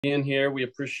being here. We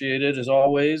appreciate it as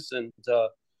always, and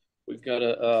we've got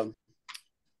a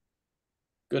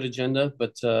good agenda.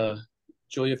 But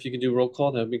Julia, if you could do roll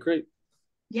call, that would be great.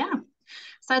 Yeah.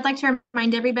 So I'd like to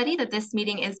remind everybody that this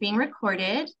meeting is being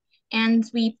recorded, and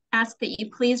we ask that you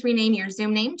please rename your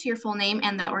Zoom name to your full name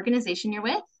and the organization you're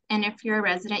with. And if you're a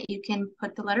resident, you can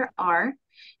put the letter R.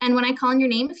 And when I call on your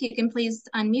name, if you can please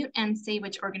unmute and say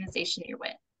which organization you're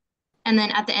with. And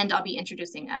then at the end, I'll be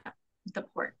introducing the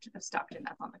Port of Stockton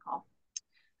that's on the call.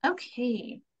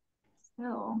 Okay,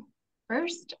 so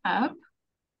first up,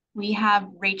 we have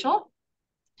Rachel.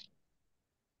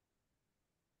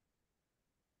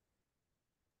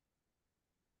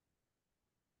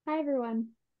 Hi, everyone.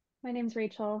 My name is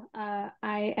Rachel.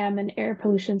 I am an air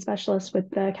pollution specialist with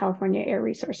the California Air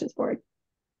Resources Board.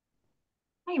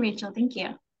 Hi, Rachel. Thank you.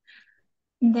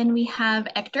 And then we have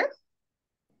Hector.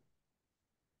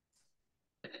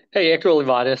 Hey, Hector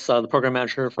Olivares, the program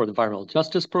manager for the Environmental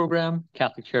Justice Program,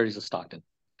 Catholic Charities of Stockton.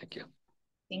 Thank you.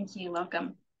 Thank you.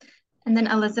 Welcome. And then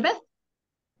Elizabeth.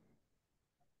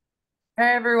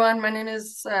 Hi, everyone. My name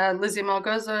is Lizzie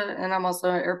Malgoza, and I'm also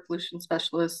an air pollution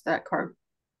specialist at CARB.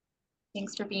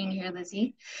 Thanks for being here,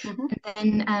 Lizzie.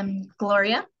 And then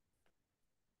Gloria.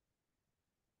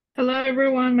 Hello,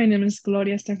 everyone. My name is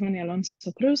Gloria Estefania Alonso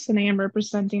Cruz, and I am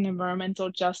representing environmental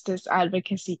justice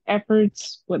advocacy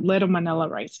efforts with Little Manila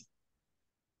Rising.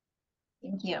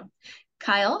 Thank you.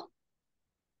 Kyle.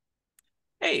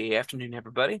 Hey, afternoon,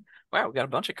 everybody. Wow, we got a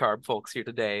bunch of CARB folks here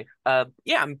today.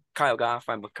 Yeah, I'm Kyle Goff.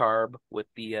 I'm with CARB with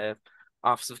the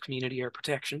Office of Community Air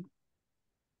Protection.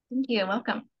 Thank you.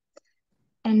 Welcome.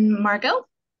 And Margot.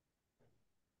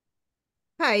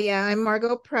 Hi, yeah, I'm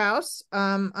Margot Prouse.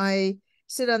 I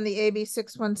sit on the AB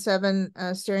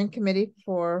 617 steering committee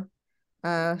for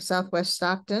Southwest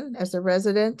Stockton as a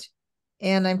resident,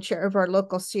 and I'm chair of our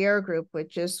local Sierra group,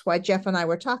 which is why Jeff and I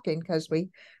were talking, because we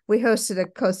hosted a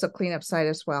coastal cleanup site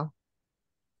as well.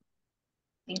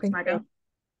 Thanks, Margot.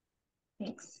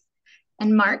 Thanks.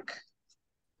 And Mark.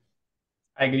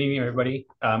 Hi, good evening, everybody.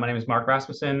 My name is Mark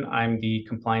Rasmussen. I'm the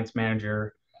compliance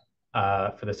manager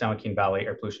for the San Joaquin Valley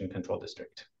Air Pollution Control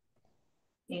District.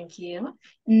 Thank you.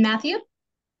 Matthew.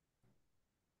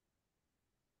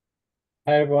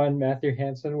 Hi, everyone. Matthew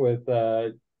Hansen with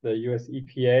the US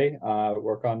EPA,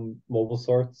 work on mobile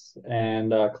sorts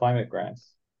and climate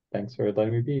grants. Thanks for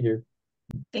letting me be here.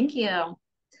 Thank you.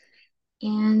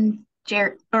 And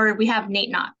we have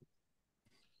Nate Knott.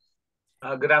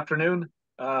 Good afternoon.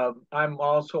 I'm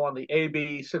also on the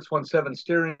AB 617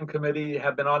 steering committee,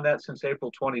 have been on that since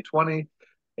April 2020.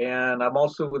 And I'm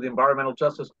also with the Environmental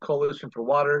Justice Coalition for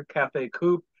Water, Cafe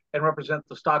Coop, and represent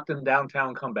the Stockton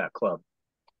Downtown Comeback Club.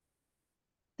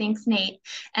 Thanks, Nate.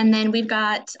 And then we've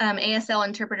got ASL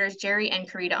interpreters Jerry and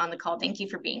Karita on the call. Thank you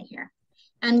for being here.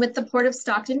 And with the Port of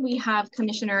Stockton, we have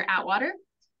Commissioner Atwater,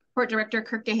 Port Director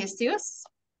Kirk DeJesus,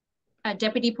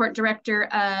 Deputy Port Director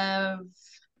of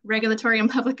Regulatory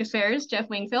and Public Affairs, Jeff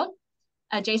Wingfield,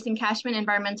 Jason Cashman,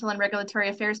 Environmental and Regulatory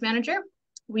Affairs Manager.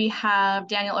 We have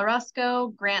Daniel Orozco,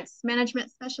 Grants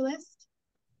Management Specialist.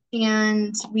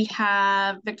 And we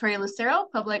have Victoria Lucero,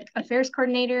 Public Affairs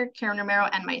Coordinator, Karen Romero,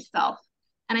 and myself.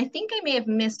 And I think I may have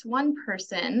missed one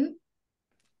person.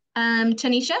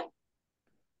 Tanisha?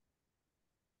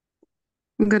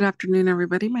 Good afternoon,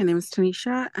 everybody. My name is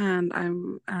Tanisha, and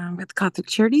I'm with Catholic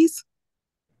Charities.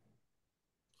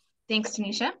 Thanks,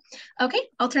 Tanisha. Okay,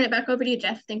 I'll turn it back over to you,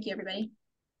 Jeff. Thank you, everybody.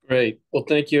 Great. Well,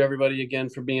 thank you, everybody, again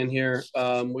for being here.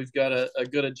 We've got a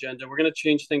good agenda. We're going to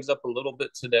change things up a little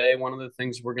bit today. One of the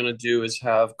things we're going to do is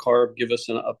have CARB give us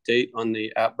an update on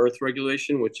the at-berth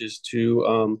regulation, which is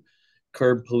to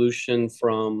curb pollution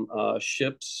from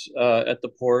ships at the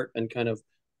port and kind of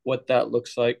what that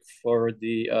looks like for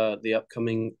the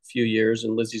upcoming few years.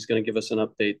 And Lizzie's going to give us an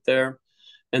update there.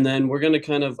 And then we're going to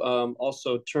kind of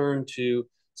also turn to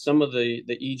some of the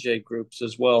EJ groups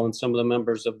as well and some of the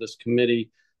members of this committee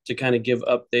to kind of give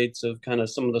updates of kind of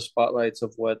some of the spotlights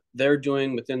of what they're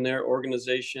doing within their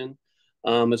organization,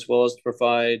 as well as to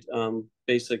provide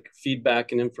basic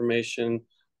feedback and information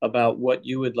about what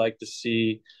you would like to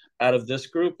see out of this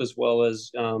group, as well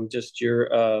as just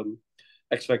your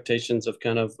expectations of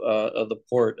kind of the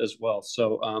port as well.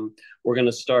 So we're going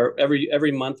to start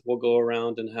every month. We'll go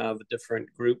around and have a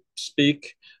different group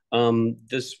speak.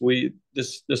 This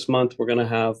month we're going to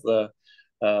have the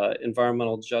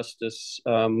Environmental Justice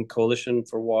Coalition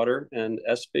for Water, and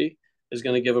ESPE is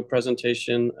going to give a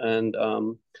presentation and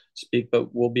speak,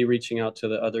 but we'll be reaching out to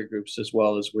the other groups as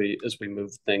well as we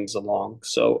move things along.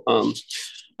 So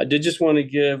I did just want to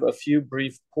give a few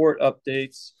brief port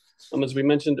updates. As we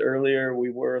mentioned earlier,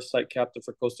 we were a site captain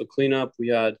for coastal cleanup. We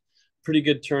had pretty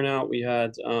good turnout. We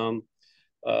had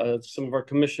Some of our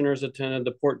commissioners attended.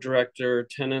 The port director.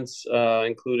 Tenants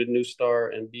included New Star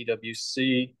and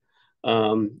BWC.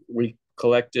 We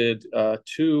collected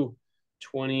 2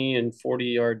 20 and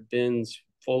 40-yard bins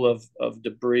full of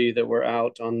debris that were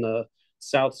out on the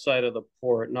south side of the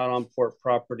port, not on port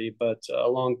property, but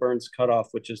along Burns Cutoff,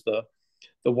 which is the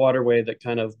waterway that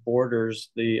kind of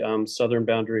borders the southern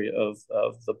boundary of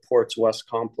the port's west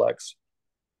complex.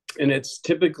 And it's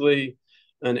typically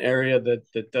an area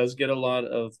that does get a lot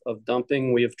of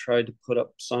dumping. We have tried to put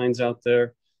up signs out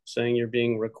there saying you're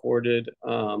being recorded,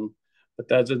 but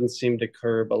that doesn't seem to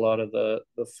curb a lot of the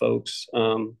folks.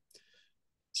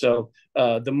 So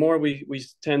the more we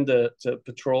tend to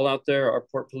patrol out there, our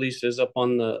port police is up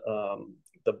on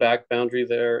the back boundary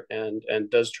there and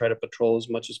does try to patrol as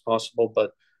much as possible.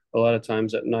 But a lot of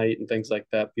times at night and things like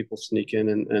that, people sneak in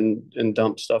and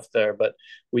dump stuff there. But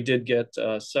we did get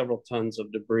several tons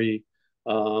of debris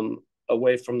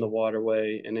away from the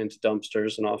waterway and into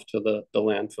dumpsters and off to the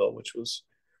landfill, which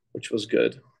was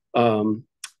good.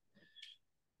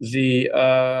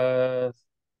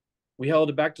 We held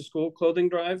a back to school clothing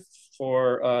drive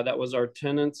for that was our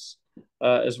tenants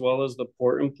as well as the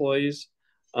port employees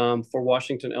for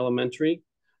Washington Elementary.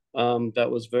 That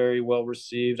was very well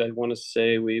received. I want to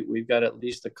say we've got at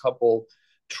least a couple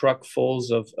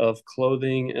truckfuls of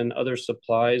clothing and other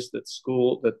supplies that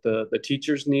the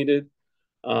teachers needed.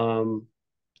 So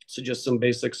just some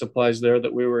basic supplies there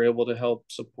that we were able to help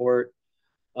support.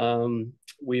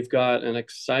 We've got an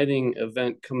exciting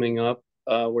event coming up.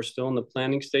 We're still in the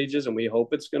planning stages and we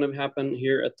hope it's going to happen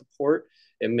here at the port.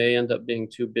 It may end up being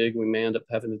too big. We may end up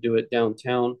having to do it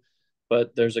downtown,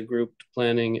 but there's a group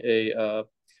planning a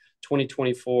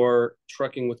 2024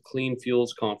 Trucking with Clean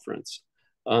Fuels conference.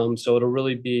 So it'll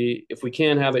really be, if we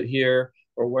can have it here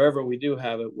or wherever we do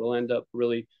have it, we'll end up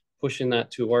really pushing that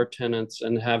to our tenants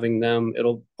and having them,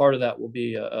 part of that will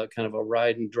be a kind of a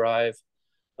ride and drive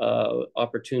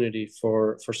opportunity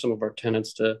for some of our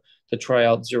tenants to try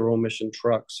out zero emission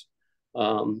trucks.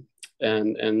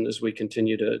 And as we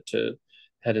continue to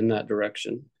head in that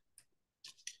direction.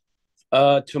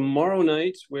 Tomorrow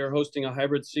night, we're hosting a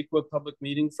hybrid CEQA public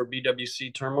meeting for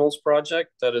BWC Terminals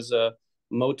project. That is a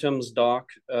MOTEMS dock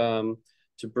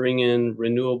to bring in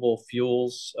renewable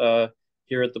fuels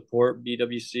here at the port.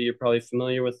 BWC, you're probably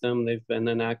familiar with them. They've been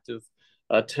an active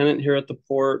tenant here at the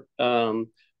port.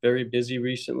 Very busy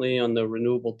recently on the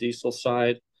renewable diesel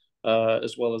side,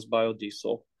 as well as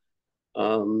biodiesel.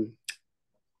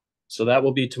 So that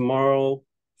will be tomorrow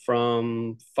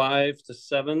from 5 to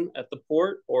 7 at the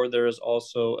port, or there is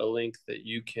also a link that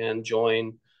you can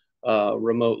join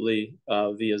remotely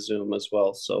via Zoom as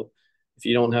well. So if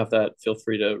you don't have that, feel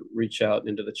free to reach out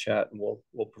into the chat and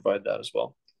we'll provide that as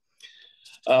well.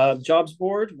 Jobs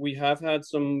board, we have had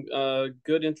some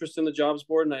good interest in the jobs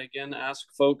board, and I again ask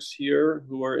folks here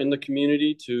who are in the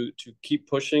community to keep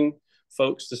pushing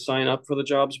folks to sign up for the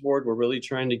jobs board. We're really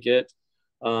trying to get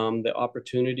the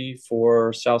opportunity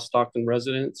for South Stockton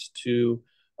residents to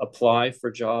apply for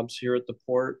jobs here at the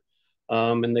port,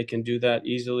 and they can do that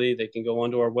easily. They can go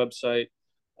onto our website,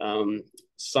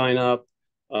 sign up.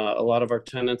 A lot of our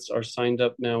tenants are signed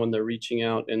up now and they're reaching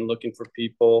out and looking for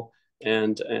people.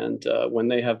 And when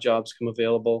they have jobs come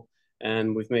available,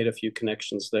 and we've made a few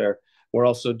connections there. We're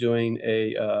also doing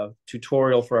a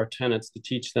tutorial for our tenants to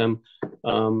teach them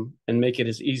and make it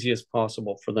as easy as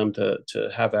possible for them to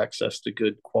have access to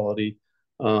good quality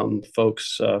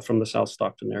folks from the South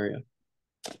Stockton area.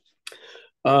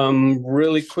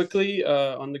 Really quickly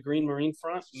on the Green Marine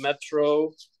front,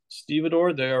 Metro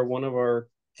Stevedore, they are one of our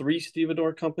 3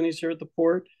 stevedore companies here at the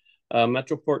port.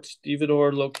 Metroport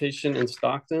Stevedore location in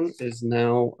Stockton is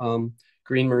now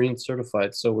Green Marine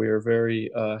certified. So we are very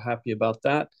happy about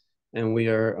that. And we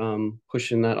are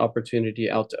pushing that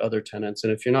opportunity out to other tenants.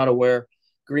 And if you're not aware,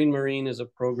 Green Marine is a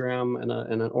program and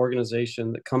an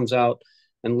organization that comes out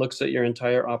and looks at your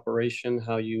entire operation,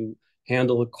 how you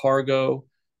handle a cargo,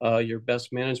 your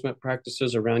best management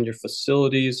practices around your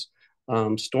facilities,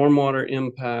 stormwater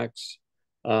impacts,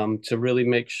 to really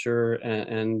make sure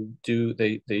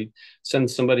they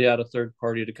send somebody out, a third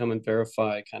party, to come and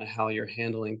verify kind of how you're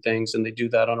handling things. And they do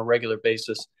that on a regular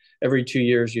basis. Every 2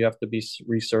 years, you have to be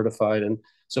recertified. And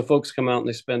so folks come out and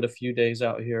they spend a few days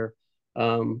out here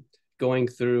going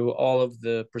through all of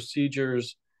the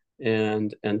procedures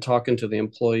and talking to the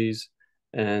employees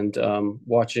and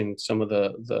watching some of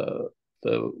the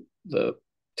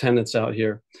tenants out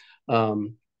here.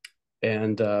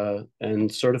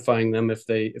 And certifying them if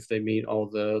they meet all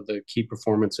the key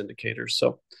performance indicators.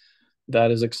 So that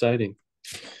is exciting.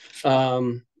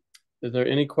 Are there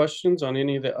any questions on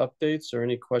any of the updates or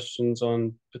any questions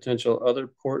on potential other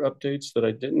port updates that I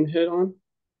didn't hit on?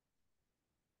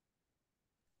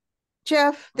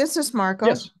 Jeff, this is Marco.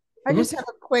 Yes. I just have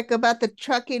a quick about the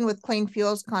Trucking with Clean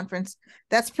Fuels conference.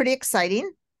 That's pretty exciting.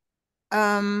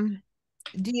 Do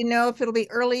you know if it'll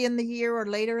be early in the year or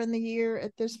later in the year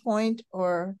at this point,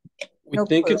 or? We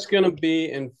think it's going to be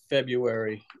in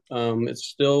February. It's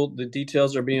still, the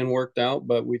details are being worked out,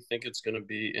 but we think it's going to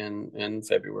be in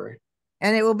February.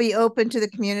 And it will be open to the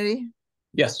community?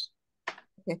 Yes.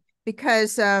 Okay.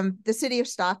 Because the city of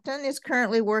Stockton is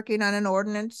currently working on an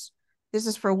ordinance. This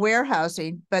is for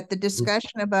warehousing, but the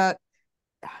discussion about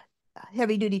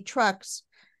heavy duty trucks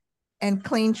and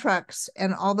clean trucks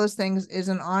and all those things is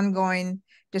an ongoing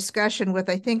discussion with,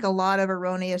 I think, a lot of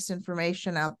erroneous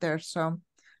information out there. So.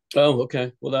 Oh,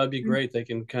 okay. Well, that would be great. They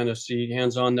can kind of see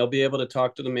hands-on. They'll be able to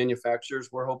talk to the manufacturers.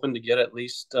 We're hoping to get at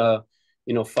least, 5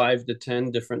 to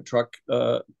 10 different truck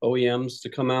OEMs to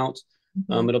come out.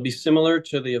 It'll be similar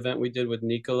to the event we did with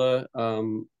Nikola.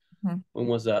 When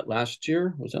was that? Last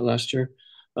year? Was that last year?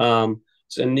 So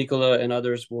Nikola and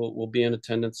others will be in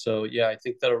attendance. So yeah, I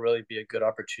think that'll really be a good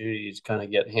opportunity to kind of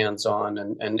get hands-on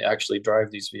and actually drive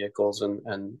these vehicles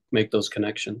and make those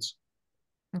connections.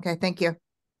 Okay, thank you.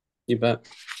 You bet.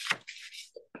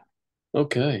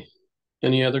 Okay.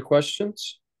 Any other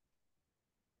questions?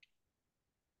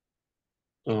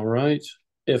 All right.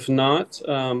 If not,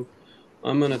 I'm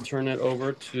going to turn it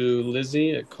over to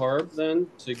Lizzie at CARB then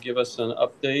to give us an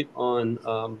update on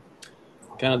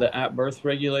kind of the at-birth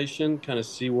regulation, kind of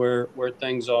see where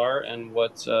things are and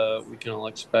what we can all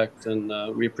expect.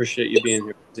 And we appreciate you being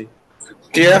here, Lizzie.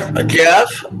 Jeff,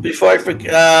 before I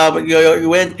forget, you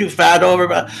went too fast over,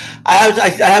 but I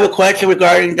have a question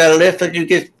regarding the list that you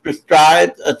just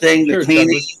described, the cleaning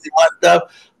and all stuff.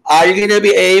 Are you going to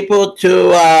be able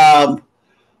to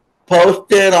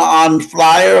post it on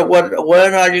flyer?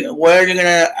 Where are you going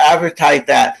to advertise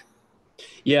that?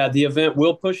 Yeah, the event,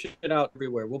 we'll push it out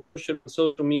everywhere. We'll push it on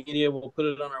social media. We'll put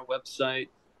it on our website.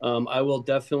 I will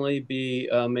definitely be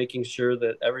making sure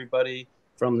that everybody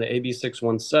from the AB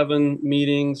 617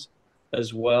 meetings,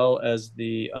 as well as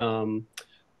the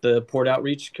Port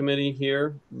Outreach Committee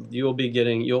here, you'll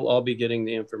all be getting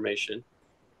the information.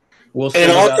 We'll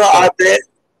send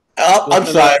I'm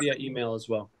sorry, via email as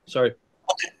well. Sorry.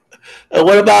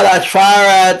 What about as far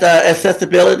as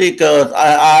accessibility goes?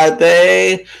 Are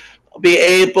they be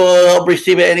able to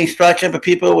receive any instruction for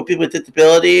people with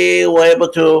disability were able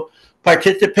to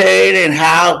participate, and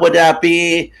how would that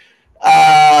be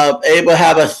able to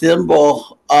have a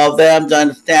symbol of them to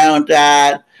understand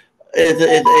that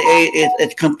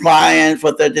it's compliant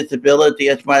with their disability?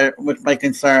 That's my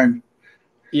concern.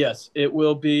 Yes, it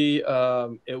will be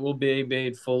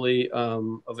made fully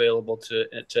available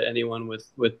to anyone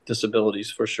with disabilities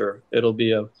for sure. It'll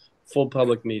be a full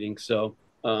public meeting, so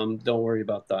don't worry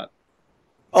about that.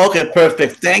 Okay,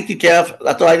 perfect. Thank you, Jeff.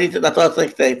 That's all I need to. That's all I like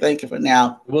to say. Thank you for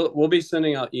now. We'll be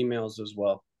sending out emails as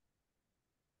well.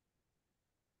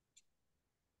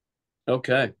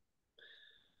 Okay.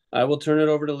 I will turn it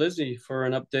over to Lizzie for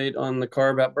an update on the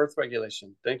CARB at-birth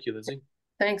regulation. Thank you, Lizzie.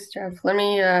 Thanks, Jeff. Let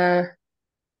me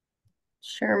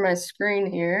share my screen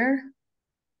here.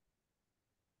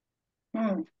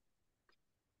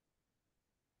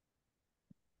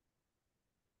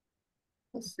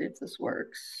 Let's see if this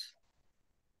works.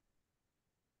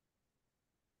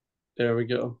 There we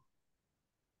go.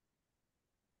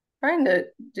 Trying to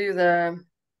do the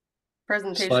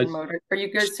presentation mode. Are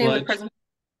you guys seeing the presentation?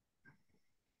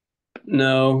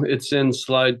 No, it's in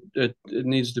slide. It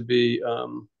needs to be.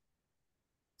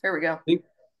 There we go.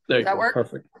 There you go. Work?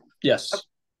 Perfect. Yes. Okay.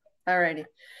 All righty.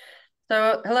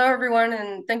 So hello, everyone,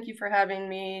 and thank you for having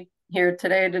me here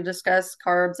today to discuss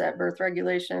CARB's at-birth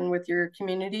regulation with your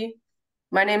community.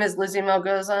 My name is Lizzie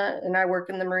Melgoza, and I work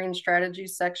in the Marine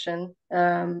Strategies section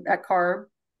at CARB.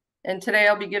 And today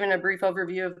I'll be giving a brief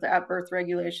overview of the at-birth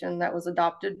regulation that was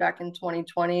adopted back in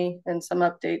 2020 and some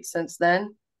updates since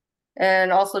then.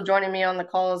 And also joining me on the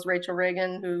call is Rachel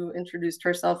Reagan, who introduced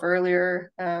herself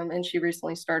earlier, and she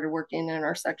recently started working in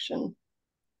our section.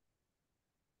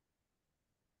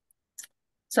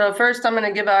 So first, I'm going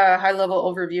to give a high-level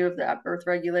overview of the at-birth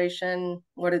regulation,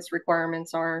 what its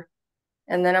requirements are,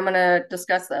 and then I'm going to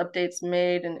discuss the updates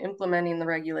made in implementing the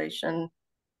regulation.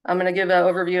 I'm going to give an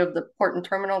overview of the port and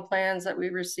terminal plans that we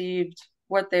received,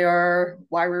 what they are,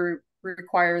 why we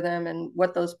require them, and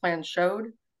what those plans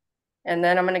showed. And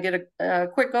then I'm going to get a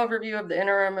quick overview of the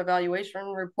interim evaluation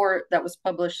report that was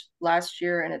published last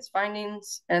year and its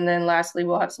findings. And then lastly,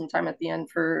 we'll have some time at the end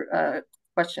for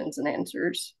questions and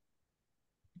answers.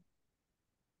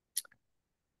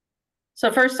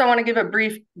 So first, I want to give a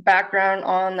brief background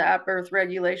on the at-berth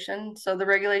regulation. So the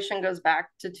regulation goes back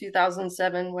to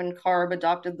 2007 when CARB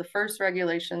adopted the first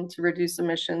regulation to reduce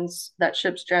emissions that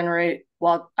ships generate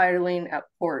while idling at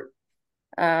port.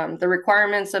 The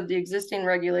requirements of the existing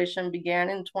regulation began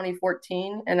in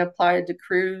 2014 and applied to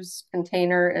cruise,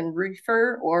 container, and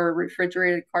reefer or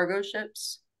refrigerated cargo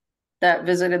ships that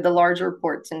visited the larger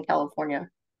ports in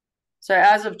California. So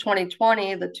as of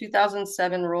 2020, the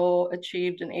 2007 rule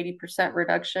achieved an 80%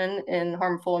 reduction in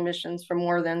harmful emissions from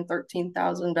more than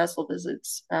 13,000 vessel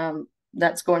visits.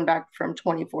 That's going back from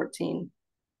 2014.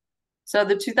 So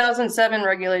the 2007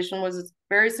 regulation was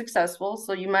very successful.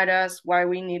 So you might ask why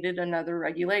we needed another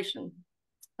regulation.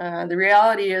 The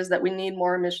reality is that we need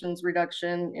more emissions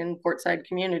reduction in portside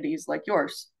communities like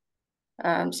yours.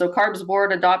 So CARB's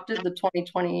board adopted the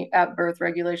 2020 at-berth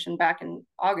regulation back in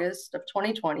August of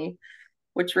 2020,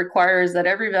 which requires that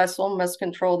every vessel must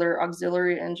control their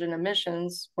auxiliary engine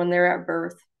emissions when they're at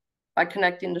berth by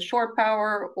connecting to shore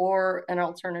power or an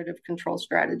alternative control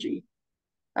strategy.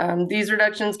 These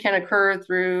reductions can occur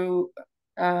through,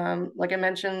 like I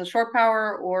mentioned, the shore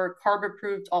power or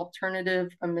CARB-approved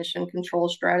alternative emission control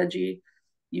strategy.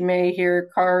 You may hear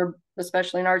CARB,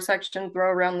 especially in our section, throw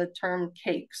around the term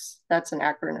CAKES. That's an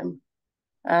acronym.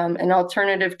 And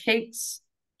alternative CAKES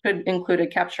could include a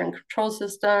capture and control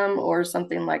system or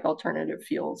something like alternative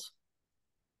fuels.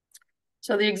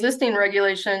 So the existing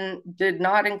regulation did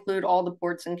not include all the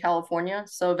ports in California.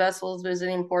 So vessels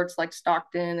visiting ports like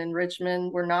Stockton and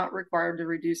Richmond were not required to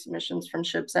reduce emissions from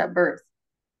ships at berth.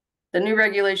 The new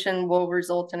regulation will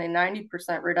result in a 90%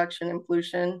 reduction in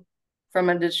pollution from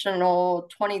additional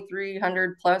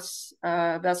 2,300 plus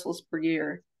vessels per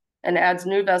year, and adds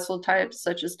new vessel types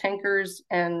such as tankers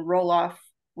and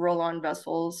roll-on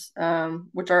vessels,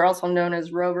 which are also known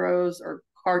as ro-ros or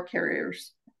car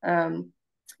carriers.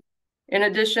 In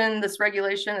addition, this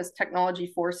regulation is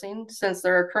technology forcing, since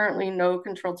there are currently no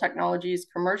control technologies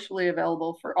commercially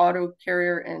available for auto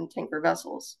carrier and tanker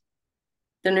vessels.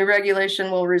 The new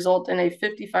regulation will result in a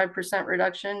 55%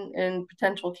 reduction in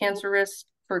potential cancer risk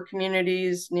for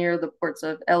communities near the ports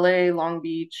of LA, Long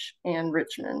Beach, and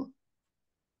Richmond.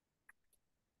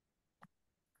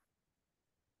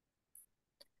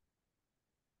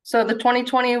 So the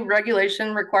 2020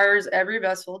 regulation requires every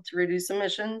vessel to reduce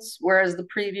emissions, whereas the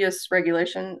previous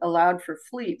regulation allowed for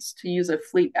fleets to use a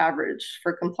fleet average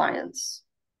for compliance.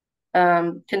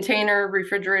 Container,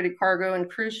 refrigerated cargo, and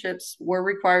cruise ships were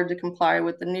required to comply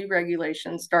with the new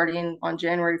regulation starting on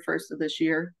January 1st of this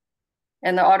year.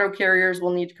 And the auto carriers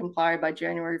will need to comply by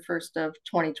January 1st of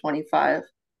 2025.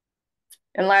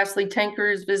 And lastly,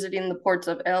 tankers visiting the ports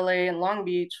of LA and Long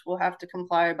Beach will have to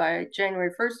comply by January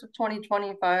 1st of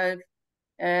 2025.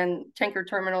 And tanker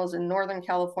terminals in Northern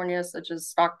California, such as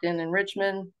Stockton and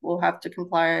Richmond, will have to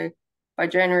comply by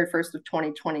January 1st of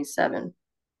 2027.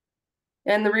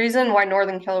 And the reason why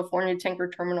Northern California tanker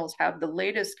terminals have the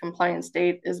latest compliance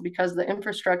date is because the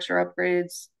infrastructure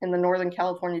upgrades in the Northern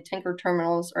California tanker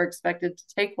terminals are expected to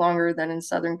take longer than in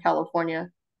Southern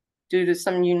California due to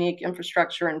some unique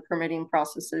infrastructure and permitting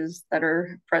processes that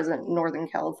are present in Northern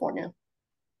California.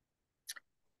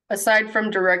 Aside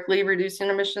from directly reducing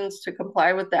emissions to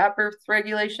comply with the at-berth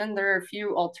regulation, there are a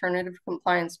few alternative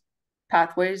compliance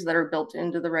pathways that are built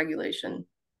into the regulation.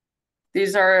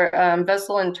 These are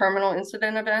vessel and terminal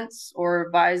incident events, or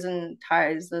VIEs and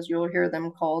TIEs, as you'll hear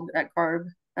them called at CARB.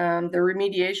 The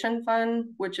remediation fund,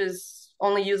 which is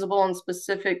only usable in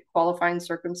specific qualifying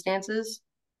circumstances,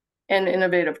 and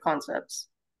innovative concepts.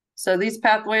 So these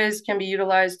pathways can be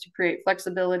utilized to create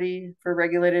flexibility for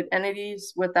regulated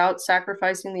entities without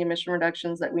sacrificing the emission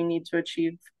reductions that we need to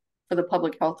achieve for the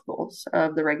public health goals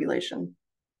of the regulation.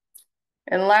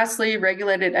 And lastly,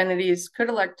 regulated entities could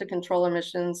elect to control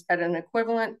emissions at an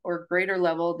equivalent or greater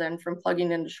level than from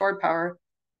plugging into shore power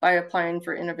by applying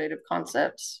for innovative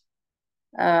concepts.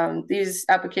 These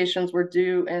applications were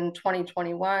due in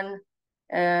 2021,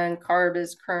 and CARB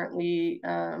is currently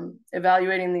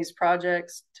evaluating these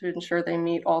projects to ensure they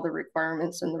meet all the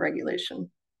requirements in the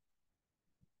regulation.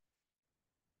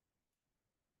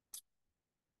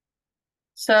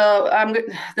 So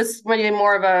this may be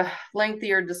more of a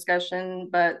lengthier discussion,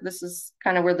 but this is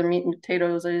kind of where the meat and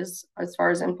potatoes is as far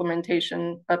as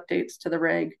implementation updates to the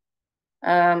reg.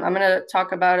 I'm going to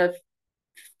talk about a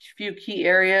few key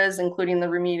areas, including the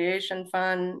remediation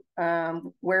fund,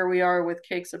 where we are with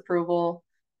CAKES approval,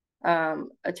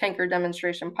 a tanker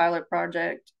demonstration pilot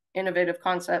project, innovative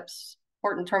concepts,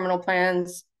 port and terminal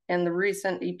plans, and the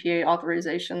recent EPA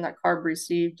authorization that CARB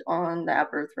received on the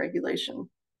at-berth regulation.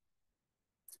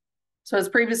 So as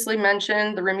previously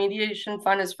mentioned, the remediation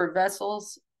fund is for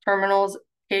vessels, terminals,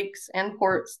 CAICs, and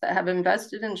ports that have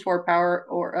invested in shore power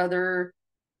or other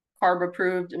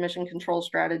CARB-approved emission control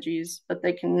strategies, but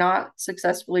they cannot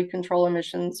successfully control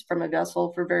emissions from a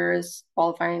vessel for various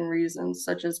qualifying reasons,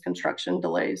 such as construction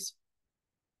delays.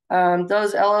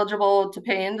 Those eligible to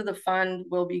pay into the fund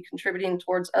will be contributing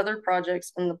towards other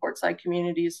projects in the portside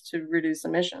communities to reduce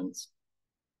emissions.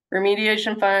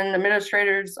 Remediation fund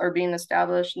administrators are being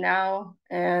established now,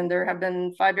 and there have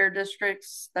been 5 air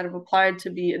districts that have applied to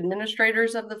be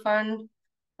administrators of the fund.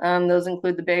 Those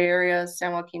include the Bay Area,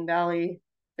 San Joaquin Valley,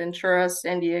 Ventura,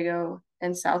 San Diego,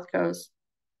 and South Coast.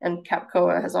 And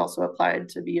CAPCOA has also applied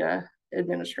to be an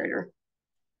administrator.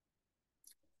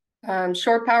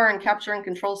 Shore power and capture and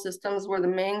control systems were the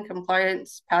main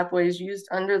compliance pathways used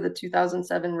under the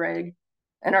 2007 reg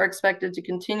and are expected to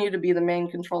continue to be the main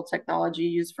control technology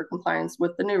used for compliance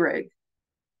with the new reg.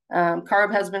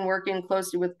 CARB has been working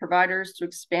closely with providers to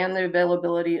expand the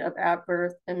availability of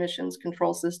at-berth emissions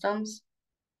control systems.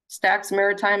 Stax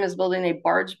Maritime is building a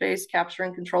barge-based capture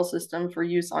and control system for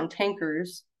use on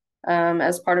tankers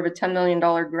as part of a $10 million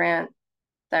grant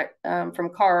that from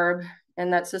CARB,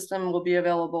 and that system will be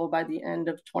available by the end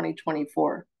of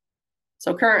 2024.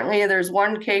 So currently there's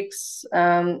one CAICs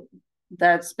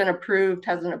that's been approved,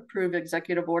 has an approved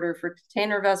executive order for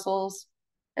container vessels,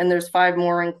 and there's 5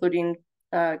 more, including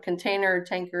container,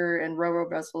 tanker, and ro-ro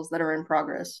vessels that are in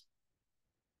progress.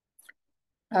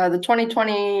 The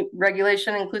 2020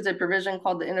 regulation includes a provision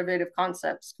called the Innovative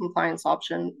Concepts Compliance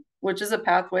Option, which is a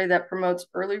pathway that promotes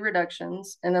early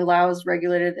reductions and allows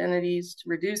regulated entities to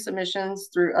reduce emissions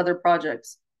through other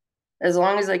projects, as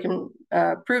long as they can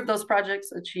prove those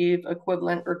projects achieve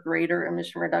equivalent or greater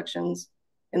emission reductions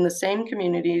in the same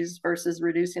communities versus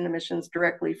reducing emissions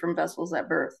directly from vessels at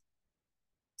berth.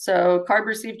 So CARB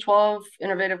received 12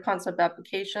 innovative concept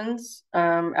applications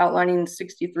outlining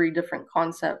 63 different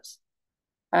concepts.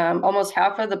 Almost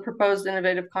half of the proposed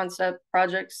innovative concept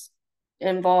projects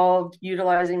involved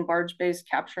utilizing barge-based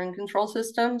capture and control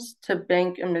systems to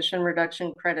bank emission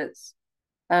reduction credits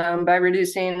by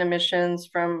reducing emissions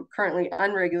from currently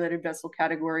unregulated vessel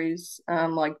categories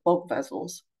like bulk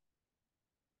vessels.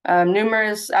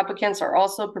 Numerous applicants are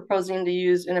also proposing to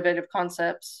use innovative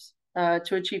concepts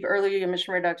to achieve early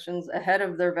emission reductions ahead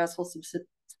of their vessel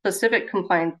specific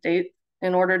compliance date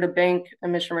in order to bank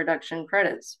emission reduction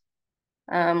credits.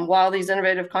 While these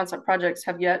innovative concept projects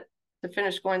have yet to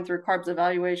finish going through CARB's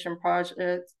evaluation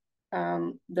projects,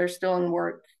 they're still in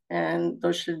work, and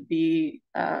those should be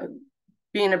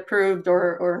being approved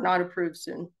or not approved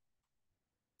soon.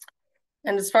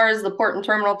 And as far as the port and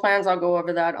terminal plans, I'll go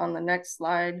over that on the next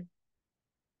slide.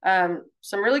 Some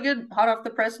really good hot off the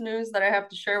press news that I have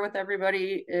to share with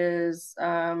everybody is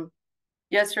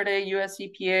yesterday US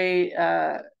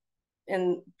EPA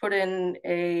put in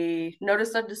a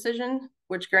notice of decision,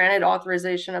 which granted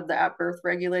authorization of the at-berth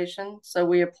regulation. So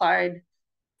we applied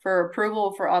for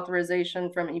approval for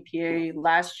authorization from EPA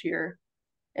last year.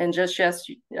 And just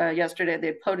yesterday,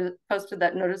 they posted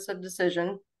that notice of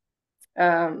decision.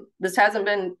 This hasn't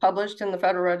been published in the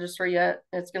Federal Register yet.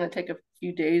 It's going to take a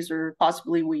few days or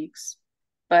possibly weeks.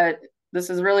 But this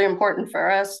is really important for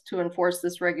us to enforce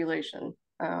this regulation.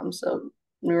 So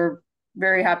we were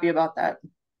very happy about that.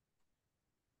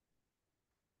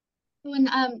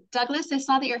 And Douglas, I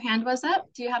saw that your hand was up.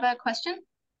 Do you have a question?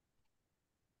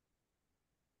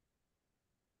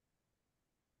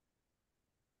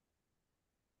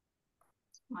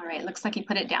 All right, looks like you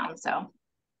put it down, so.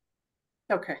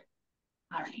 Okay.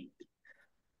 All right.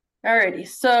 Alrighty,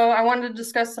 so I wanted to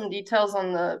discuss some details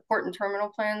on the port and terminal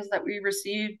plans that we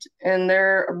received and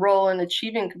their role in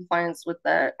achieving compliance with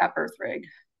the at-berth reg.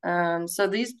 So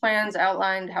these plans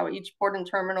outlined how each port and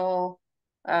terminal,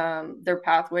 their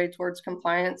pathway towards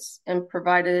compliance, and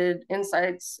provided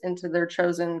insights into their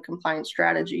chosen compliance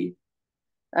strategy.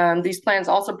 These plans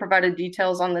also provided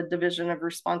details on the division of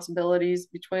responsibilities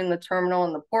between the terminal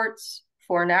and the ports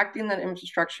for enacting the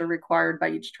infrastructure required by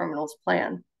each terminal's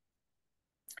plan.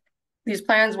 These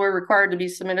plans were required to be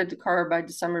submitted to CARB by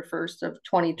December 1st of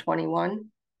 2021.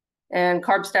 And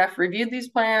CARB staff reviewed these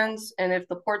plans, and if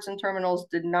the ports and terminals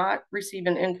did not receive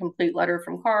an incomplete letter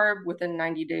from CARB within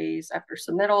 90 days after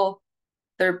submittal,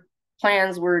 their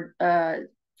plans were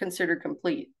considered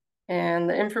complete. And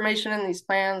the information in these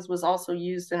plans was also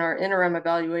used in our interim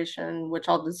evaluation, which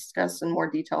I'll discuss in more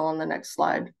detail on the next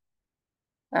slide.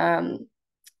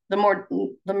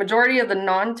 The majority of the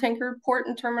non-tanker port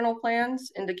and terminal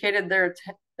plans indicated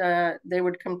they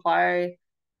would comply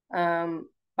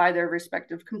by their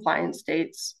respective compliance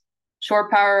dates. Shore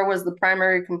power was the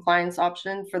primary compliance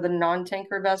option for the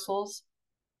non-tanker vessels.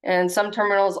 And some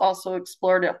terminals also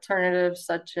explored alternatives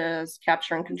such as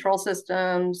capture and control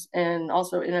systems and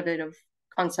also innovative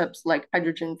concepts like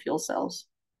hydrogen fuel cells.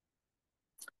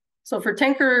 So for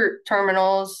tanker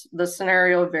terminals, the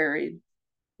scenario varied.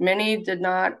 Many did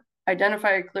not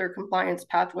identify a clear compliance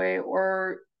pathway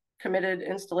or committed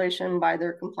installation by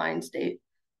their compliance date.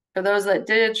 For those that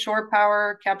did, shore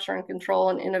power, capture and control,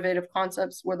 and innovative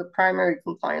concepts were the primary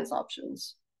compliance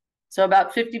options. So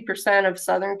about 50% of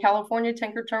Southern California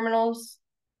tanker terminals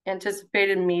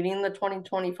anticipated meeting the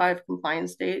 2025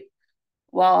 compliance date,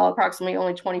 while approximately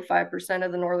only 25%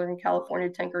 of the Northern California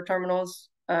tanker terminals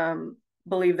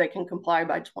believe they can comply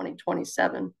by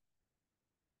 2027.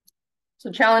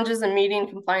 So challenges in meeting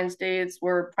compliance dates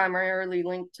were primarily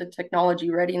linked to technology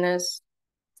readiness,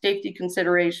 safety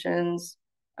considerations,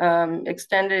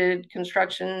 extended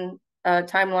construction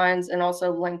timelines, and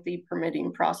also lengthy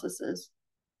permitting processes.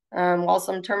 While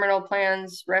some terminal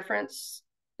plans reference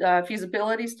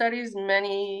feasibility studies,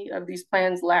 many of these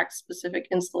plans lack specific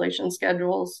installation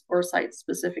schedules or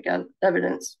site-specific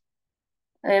evidence.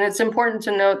 And it's important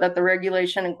to note that the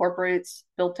regulation incorporates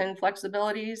built-in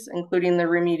flexibilities, including the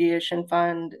remediation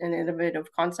fund and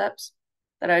innovative concepts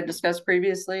that I discussed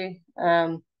previously.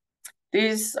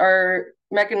 These are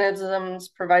mechanisms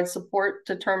provide support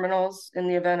to terminals in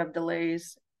the event of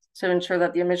delays to ensure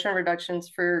that the emission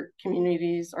reductions for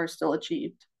communities are still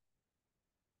achieved.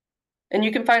 And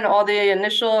you can find all the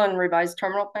initial and revised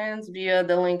terminal plans via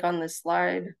the link on this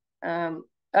slide.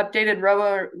 Updated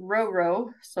RoRo,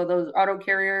 so those auto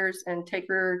carriers and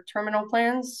tanker terminal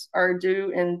plans are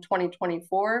due in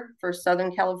 2024 for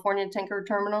Southern California tanker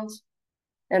terminals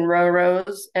and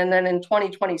RoRos, and then in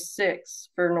 2026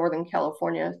 for Northern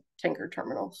California tanker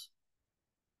terminals.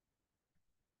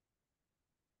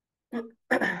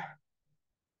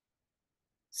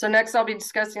 So next I'll be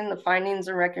discussing the findings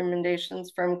and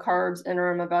recommendations from CARB's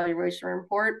interim evaluation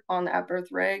report on the at-birth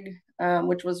reg,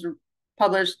 which was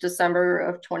published December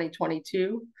of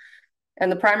 2022.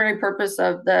 And the primary purpose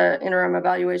of the interim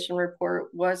evaluation report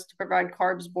was to provide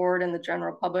CARB's board and the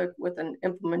general public with an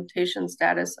implementation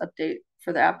status update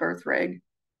for the at-birth reg.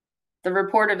 The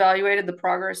report evaluated the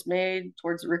progress made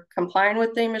towards complying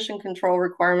with the emission control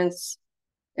requirements,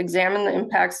 examined the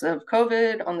impacts of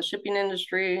COVID on the shipping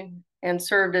industry, and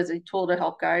served as a tool to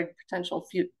help guide potential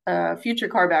future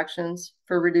CARB actions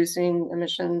for reducing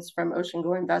emissions from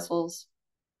ocean-going vessels.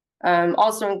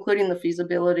 Also including the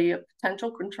feasibility of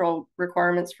potential control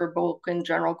requirements for bulk and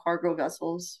general cargo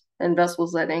vessels and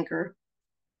vessels that anchor.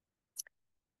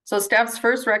 So staff's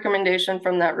first recommendation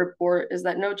from that report is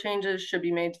that no changes should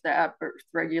be made to the at-birth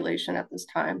regulation at this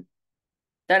time.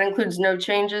 That includes no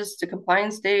changes to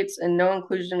compliance dates and no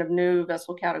inclusion of new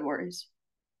vessel categories.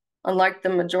 Unlike the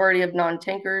majority of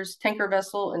non-tankers, tanker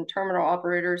vessel and terminal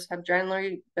operators have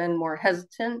generally been more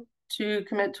hesitant to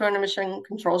commit to an emission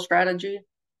control strategy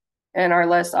and are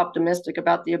less optimistic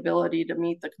about the ability to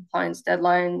meet the compliance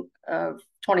deadline of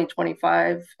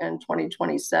 2025 and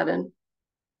 2027.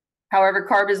 However,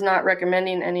 CARB is not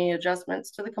recommending any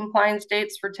adjustments to the compliance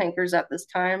dates for tankers at this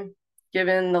time,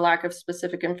 given the lack of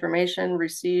specific information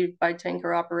received by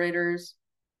tanker operators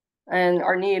and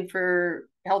our need for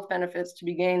health benefits to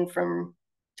be gained from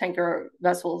tanker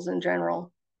vessels in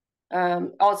general.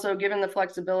 Also, given the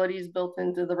flexibilities built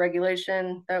into the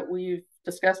regulation that we've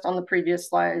discussed on the previous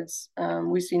slides,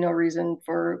 we see no reason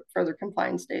for further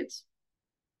compliance dates.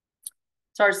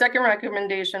 So our second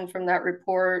recommendation from that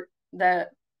report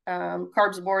that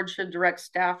CARB's board should direct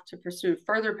staff to pursue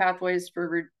further pathways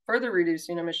for further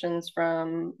reducing emissions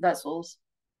from vessels.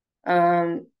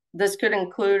 This could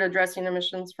include addressing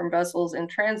emissions from vessels in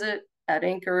transit, at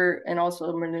anchor, and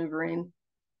also maneuvering.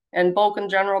 And bulk and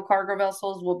general cargo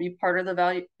vessels will be part of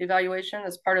the evaluation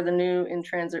as part of the new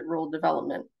in-transit rule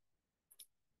development.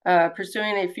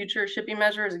 Pursuing a future shipping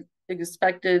measure is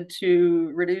expected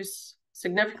to reduce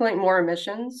significantly more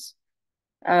emissions,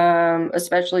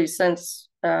 especially since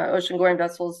ocean-going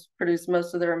vessels produce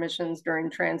most of their emissions during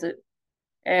transit.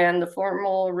 And the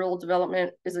formal rule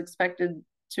development is expected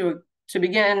to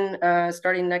begin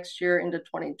starting next year into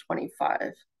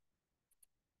 2025.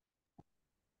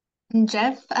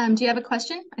 Jeff, do you have a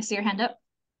question? I see your hand up.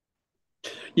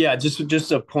 Yeah,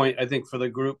 just a point, I think, for the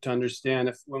group to understand.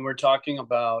 If when we're talking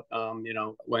about,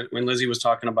 when Lizzie was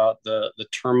talking about the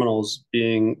terminals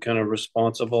being kind of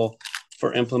responsible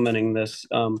for implementing this,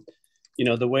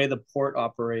 the way the port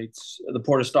operates, the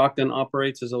Port of Stockton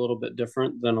operates is a little bit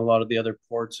different than a lot of the other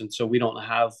ports. And so we don't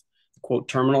have, quote,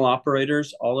 terminal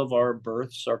operators. All of our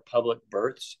berths are public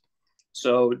berths.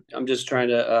 So I'm just trying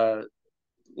to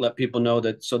let people know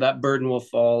that, so that burden will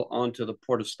fall onto the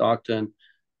Port of Stockton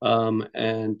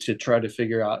and to try to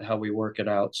figure out how we work it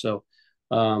out. So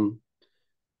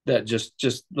that just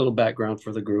a little background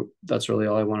for the group. That's really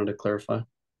all I wanted to clarify.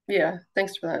 Yeah,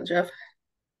 thanks for that, Jeff.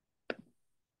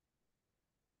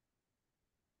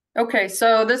 Okay,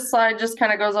 so this slide just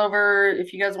kind of goes over,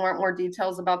 if you guys want more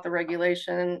details about the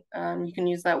regulation, you can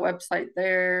use that website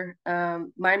there.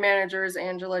 My manager is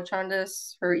Angela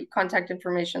Chondas. Her contact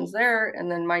information is there,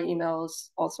 and then my email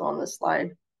is also on this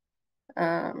slide.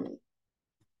 And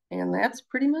that's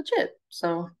pretty much it.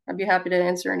 So I'd be happy to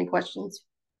answer any questions.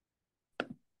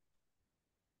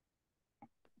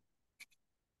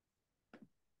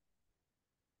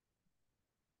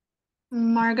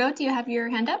 Margot, do you have your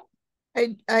hand up?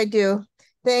 I do.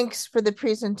 Thanks for the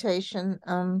presentation,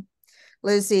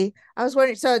 Lizzie. I was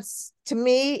wondering, so it's, to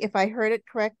me, if I heard it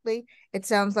correctly, it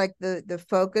sounds like the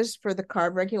focus for the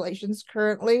CARB regulations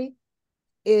currently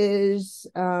is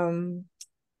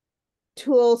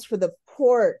tools for the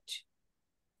port,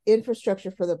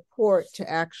 infrastructure for the port to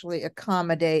actually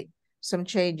accommodate some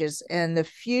changes, and the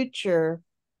future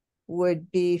would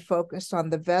be focused on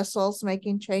the vessels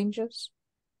making changes.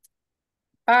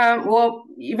 Well,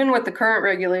 even with the current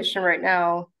regulation right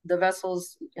now, the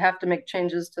vessels have to make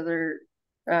changes to their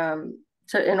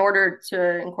in order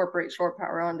to incorporate shore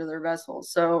power onto their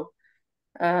vessels. So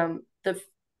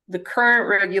the current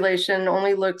regulation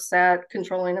only looks at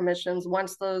controlling emissions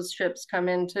once those ships come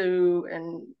into,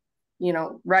 and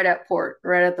right at port,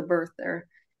 right at the berth there.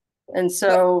 And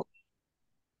so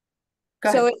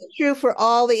it's true for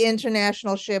all the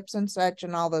international ships and such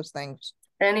and all those things.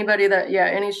 Anybody that,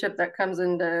 any ship that comes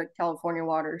into California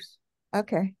waters.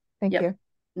 Okay, thank you.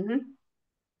 Mm-hmm.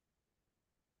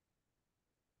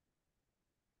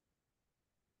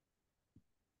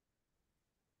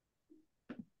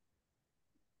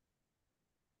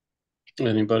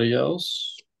 Anybody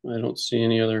else? I don't see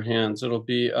any other hands. It'll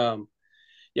be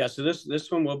yeah, so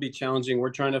this one will be challenging.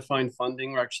 We're trying to find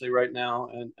funding actually right now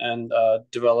and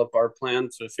develop our plan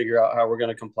to figure out how we're going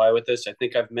to comply with this. I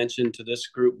think I've mentioned to this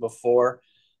group before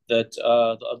that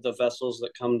the vessels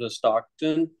that come to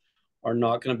Stockton are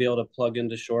not going to be able to plug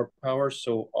into shore power.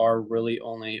 So our really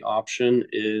only option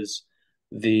is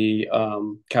the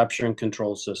capture and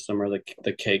control system, or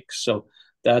the CAKE. So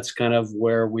that's kind of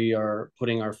where we are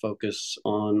putting our focus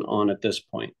on at this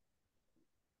point.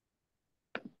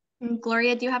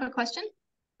 Gloria, do you have a question?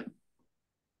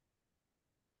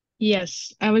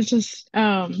 Yes, I was just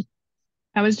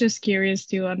curious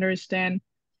to understand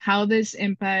how this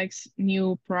impacts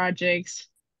new projects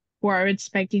who are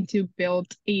expecting to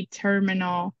build a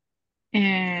terminal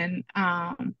and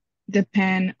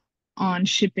depend on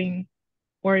shipping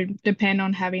or depend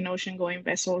on having ocean-going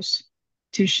vessels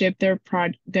to ship their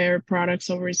products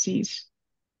overseas.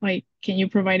 Like, can you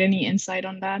provide any insight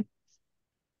on that?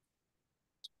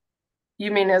 You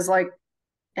mean as like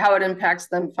how it impacts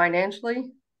them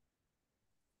financially?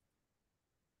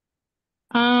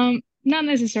 Not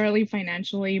necessarily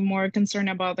financially, more concerned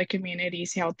about the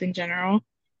community's health in general,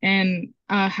 and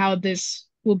how this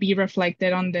will be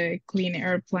reflected on the clean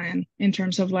air plan in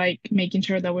terms of like making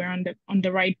sure that we're on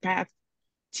the right path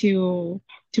to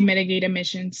mitigate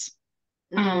emissions.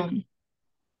 Mm-hmm.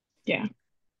 Yeah.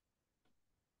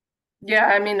 Yeah,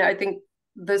 I mean, I think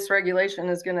this regulation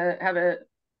is going to have a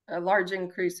large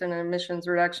increase in emissions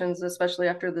reductions, especially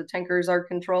after the tankers are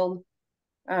controlled.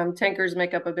 Tankers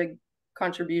make up a big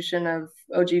contribution of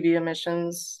OGV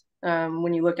emissions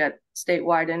when you look at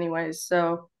statewide anyways.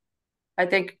 So I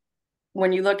think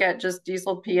when you look at just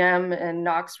diesel PM and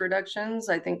NOx reductions,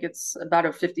 I think it's about a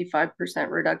 55%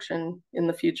 reduction in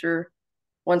the future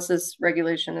once this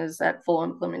regulation is at full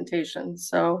implementation.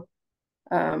 So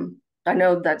I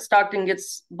know that Stockton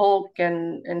gets bulk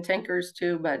and tankers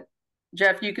too, but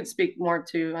Jeff, you could speak more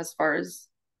to as far as,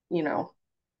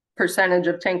 percentage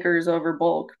of tankers over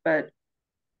bulk, but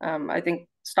I think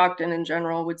Stockton in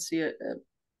general would see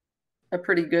a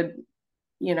pretty good,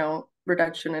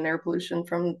 reduction in air pollution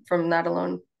from that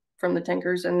alone, from the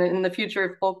tankers. And in the future,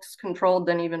 if bulk's controlled,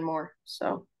 then even more.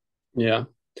 So yeah,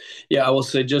 I will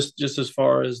say just as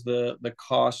far as the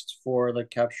cost for the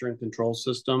capture and control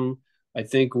system, I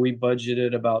think we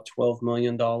budgeted about $12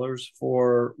 million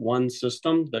for one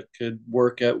system that could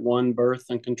work at one berth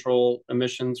and control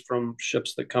emissions from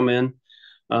ships that come in.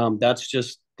 That's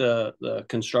just the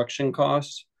construction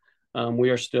costs. We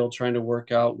are still trying to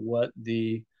work out what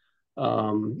the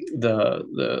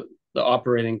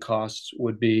operating costs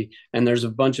would be, and there's a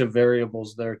bunch of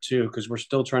variables there too, because we're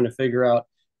still trying to figure out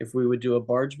if we would do a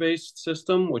barge-based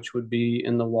system, which would be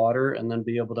in the water and then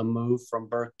be able to move from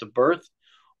berth to berth,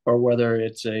 or whether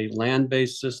it's a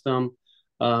land-based system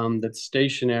that's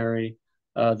stationary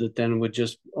that then would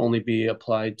just only be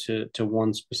applied to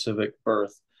one specific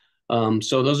berth.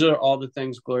 So those are all the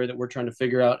things, Gloria, that we're trying to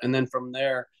figure out. And then from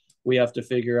there, we have to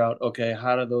figure out, okay,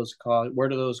 how do those costs, where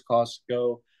do those costs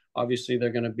go? Obviously, they're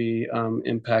going to be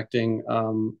impacting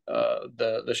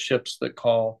the ships that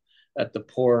call at the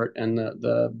port and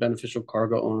the beneficial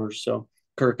cargo owners. So,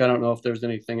 Kirk, I don't know if there's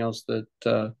anything else that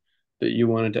that you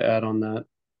wanted to add on that.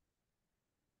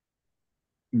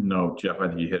 No, Jeff, I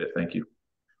think you hit it. Thank you.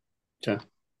 Okay.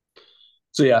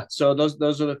 So yeah, so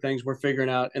those are the things we're figuring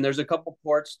out, and there's a couple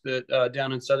ports that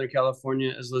down in Southern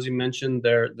California, as Lizzie mentioned,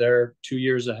 they're 2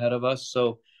 years ahead of us.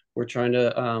 So we're trying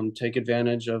to take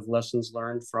advantage of lessons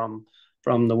learned from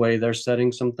the way they're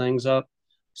setting some things up.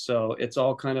 So it's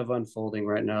all kind of unfolding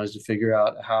right now as to figure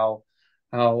out how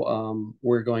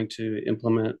we're going to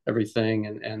implement everything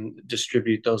and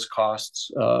distribute those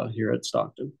costs here at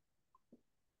Stockton.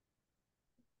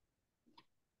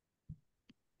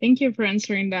 Thank you for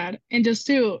answering that. And just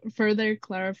to further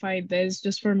clarify this,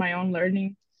 just for my own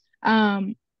learning,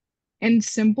 in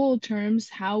simple terms,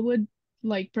 how would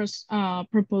like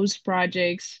proposed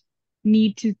projects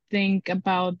need to think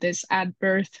about this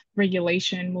at-berth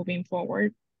regulation moving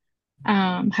forward?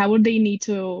 How would they need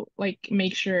to like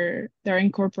make sure they're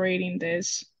incorporating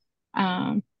this?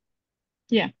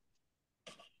 Yeah.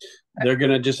 They're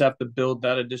gonna just have to build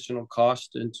that additional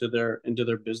cost into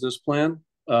their business plan.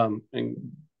 And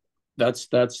that's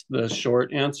the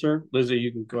short answer. Lizzie,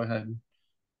 you can go ahead.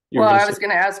 Well, I was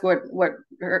going to ask what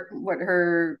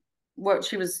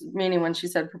she was meaning when she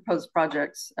said proposed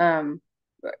projects. Are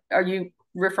you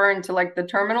referring to like the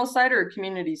terminal side or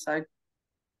community side?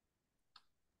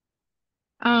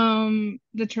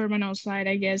 The terminal side,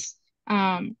 I guess.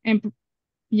 And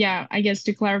yeah, I guess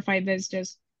to clarify this,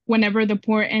 just whenever the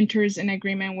port enters an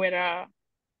agreement with a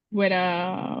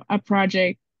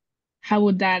project, how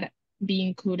would that be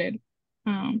included?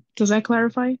 Does that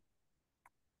clarify?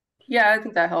 Yeah, I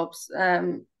think that helps.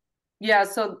 Yeah,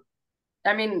 so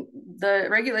I mean, the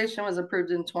regulation was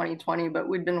approved in 2020, but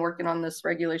we'd been working on this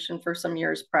regulation for some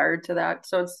years prior to that.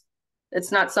 So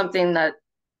it's not something that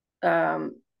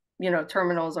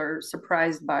terminals are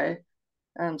surprised by,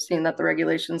 seeing that the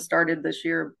regulation started this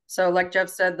year. So like Jeff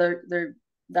said,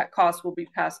 that cost will be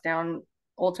passed down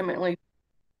ultimately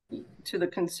to the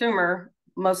consumer,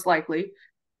 most likely.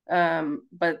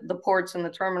 But the ports and the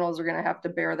terminals are going to have to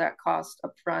bear that cost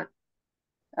up front.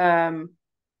 I'm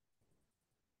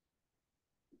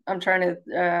trying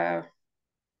to,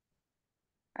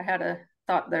 I had a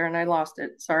thought there and I lost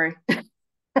it. Sorry.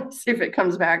 See if it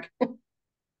comes back.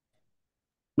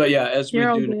 But yeah, as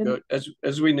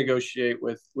we negotiate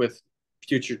with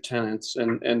future tenants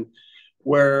and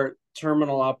where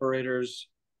terminal operators,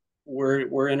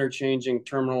 we're interchanging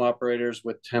terminal operators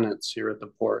with tenants here at the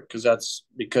port,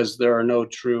 because there are no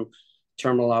true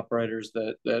terminal operators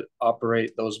that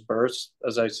operate those berths.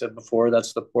 As I said before,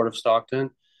 that's the Port of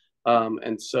Stockton.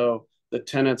 And so the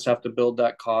tenants have to build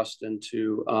that cost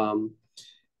into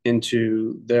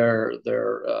their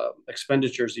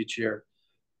expenditures each year,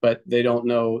 but they don't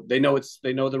know. They know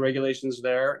the regulations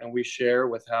there, and we share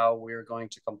with how we're going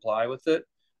to comply with it.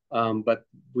 But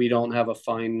we don't have a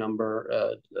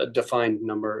defined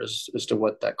number as to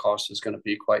what that cost is going to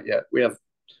be quite yet. We have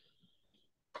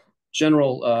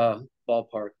general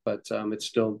ballpark, but it's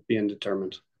still being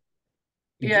determined.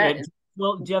 Yeah.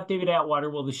 Well, Jeff David Atwater,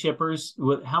 will the shippers,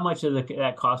 how much of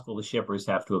that cost will the shippers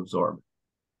have to absorb?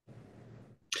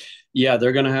 Yeah,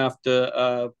 they're going to have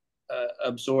to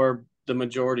absorb the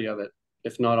majority of it,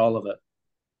 if not all of it.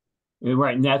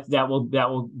 Right, and that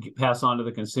will pass on to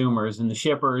the consumers, and the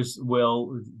shippers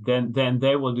will then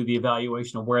they will do the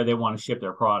evaluation of where they want to ship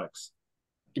their products.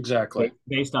 Exactly,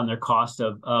 based on their cost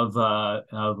of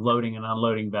loading and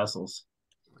unloading vessels.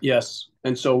 Yes,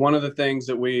 and so one of the things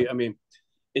that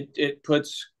it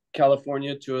puts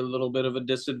California to a little bit of a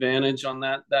disadvantage on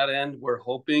that end. We're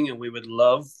hoping, and we would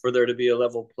love for there to be a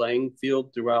level playing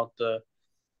field throughout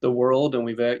the world, and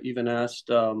we've even asked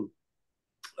some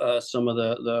of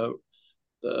the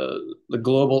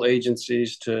global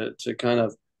agencies to kind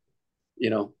of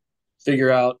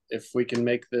figure out if we can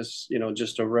make this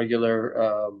just a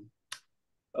regular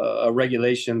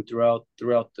regulation throughout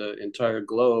the entire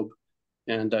globe.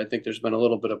 And I think there's been a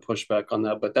little bit of pushback on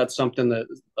that, but that's something that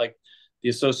like the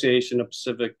Association of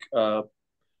Pacific or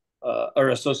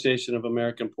Association of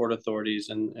American Port Authorities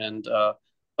and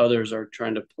others are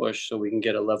trying to push so we can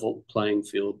get a level playing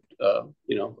field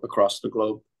across the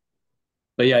globe.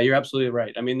 But yeah, you're absolutely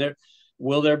right. I mean,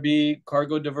 will there be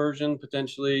cargo diversion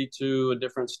potentially to a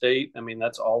different state? I mean,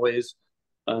 that's always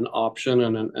an option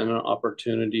and an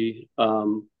opportunity.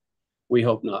 We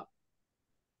hope not.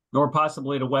 or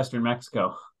possibly to Western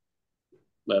Mexico.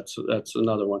 That's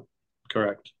another one.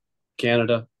 Correct.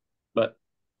 Canada, but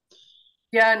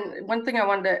yeah, and one thing I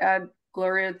wanted to add,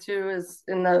 Gloria, too, is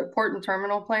in the port and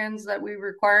terminal plans that we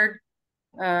required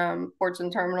ports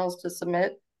and terminals to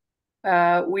submit.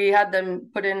 We had them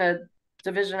put in a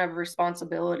division of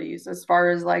responsibilities as far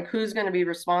as like who's going to be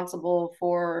responsible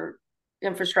for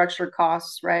infrastructure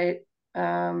costs, right?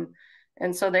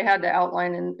 And so they had to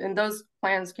outline, and those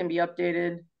plans can be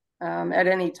updated at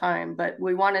any time, but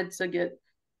we wanted to get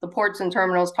the ports and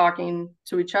terminals talking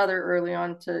to each other early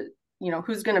on to, you know,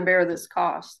 who's going to bear this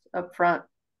cost up front.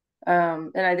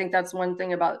 And I think that's one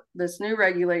thing about this new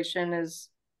regulation is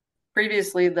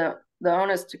previously the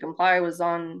onus to comply was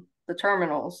on the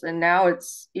terminals, and now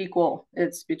it's equal.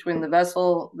 It's between the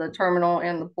vessel, the terminal,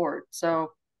 and the port.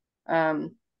 So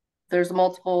there's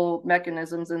multiple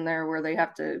mechanisms in there where they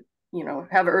have to, you know,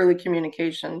 have early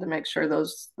communication to make sure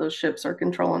those ships are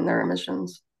controlling their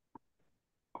emissions.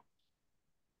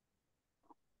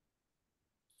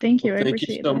 Thank you. Well, thank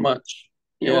you so much.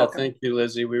 You're yeah, welcome. Thank you,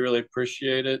 Lizzie. We really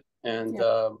appreciate it. And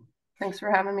thanks for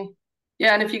having me.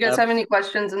 Yeah, and if you guys have any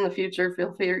questions in the future,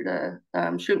 feel free to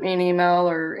shoot me an email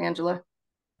or Angela.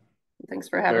 Thanks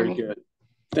for having me. Very good.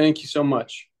 Thank you so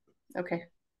much. Okay.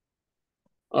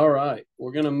 All right,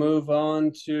 we're going to move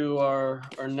on to our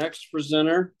next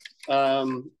presenter.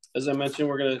 As I mentioned,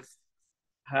 we're going to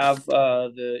have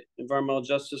the environmental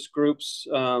justice groups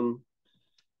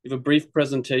give a brief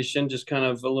presentation, just kind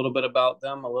of a little bit about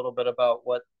them, a little bit about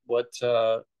what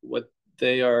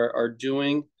they are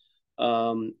doing.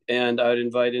 And I'd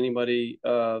invite anybody.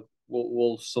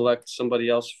 We'll select somebody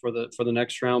else for the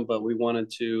next round, but we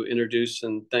wanted to introduce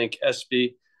and thank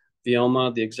Espy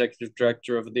Vielma, the Executive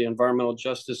Director of the Environmental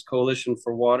Justice Coalition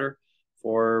for Water,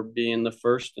 for being the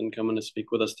first and coming to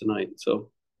speak with us tonight.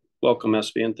 So welcome,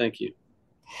 Espy, and thank you.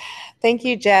 Thank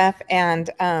you, Jeff,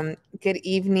 and good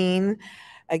evening.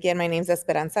 Again, my name is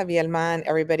Esperanza Vielma, and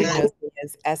everybody knows me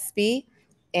as Espy,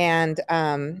 and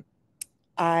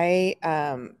I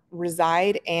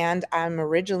reside, and I'm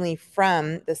originally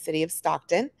from the city of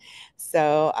Stockton.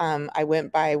 So I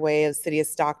went by way of city of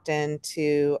Stockton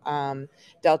to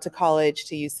Delta College,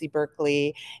 to UC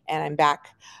Berkeley, and I'm back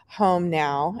home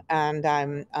now. And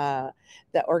I'm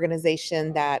the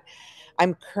organization that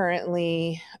I'm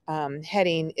currently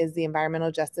heading is the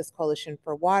Environmental Justice Coalition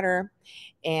for Water,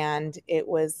 and it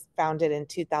was founded in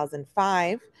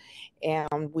 2005.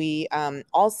 And we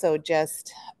also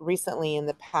just recently, in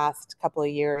the past couple of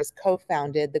years,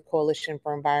 co-founded the Coalition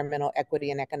for Environmental Equity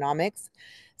and Economics,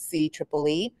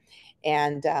 CEEE,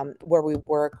 and where we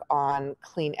work on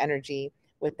clean energy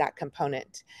with that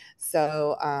component.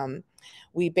 So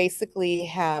we basically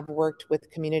have worked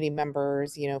with community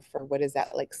members, you know, for what is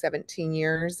that, like 17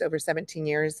 years, over 17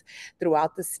 years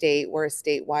throughout the state. We're a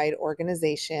statewide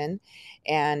organization.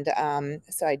 And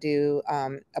so I do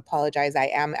apologize. I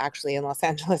am actually in Los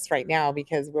Angeles right now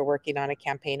because we're working on a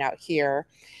campaign out here.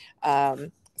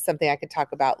 Something I could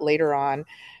talk about later on.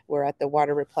 We're at the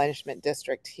Water Replenishment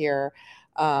District here,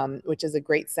 which is a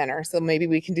great center. So maybe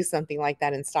we can do something like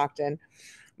that in Stockton.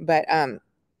 But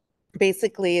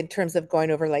basically, in terms of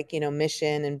going over, like, you know,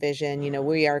 mission and vision, you know,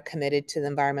 we are committed to the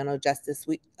environmental justice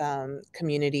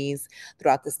communities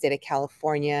throughout the state of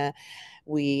California.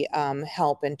 We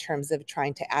help in terms of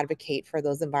trying to advocate for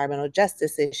those environmental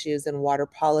justice issues in water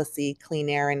policy, clean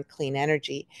air, and clean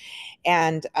energy.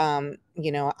 And,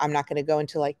 you know, I'm not going to go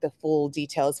into like the full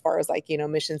detail as far as like, you know,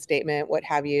 mission statement, what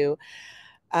have you.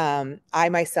 I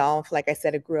myself, like I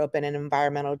said, I grew up in an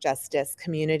environmental justice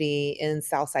community in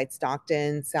Southside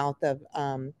Stockton, south of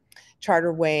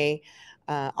Charterway,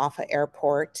 off of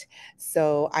Airport.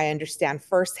 So I understand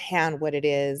firsthand what it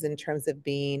is in terms of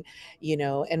being, you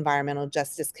know, environmental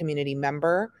justice community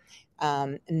member.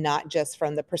 Not just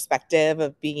from the perspective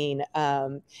of being,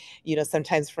 you know,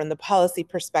 sometimes from the policy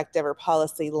perspective or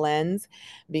policy lens,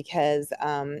 because,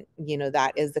 you know,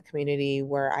 that is the community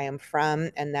where I am from,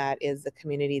 and that is the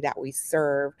community that we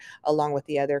serve along with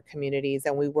the other communities.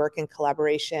 And we work in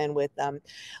collaboration with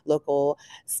local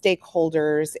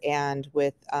stakeholders and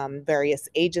with various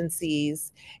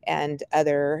agencies and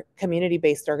other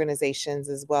community-based organizations,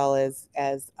 as well as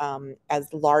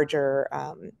larger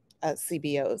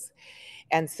CBOs.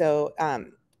 And so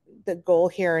the goal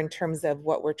here in terms of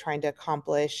what we're trying to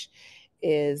accomplish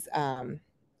is, let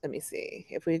me see,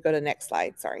 if we go to the next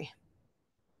slide, sorry.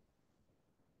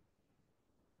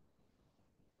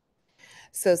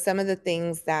 So some of the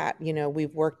things that, you know,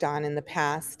 we've worked on in the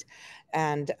past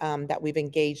and that we've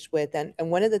engaged with. And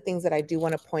one of the things that I do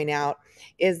want to point out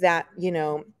is that, you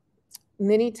know,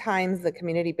 many times the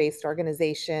community-based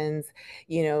organizations,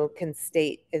 you know, can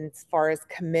state as far as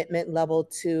commitment level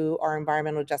to our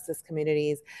environmental justice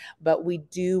communities, but we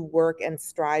do work and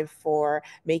strive for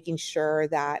making sure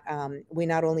that we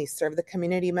not only serve the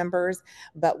community members,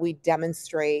 but we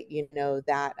demonstrate, you know,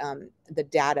 that the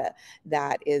data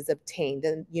that is obtained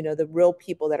and, you know, the real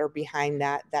people that are behind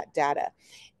that data.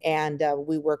 And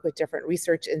we work with different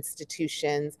research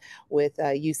institutions, with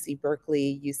UC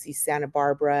Berkeley, UC Santa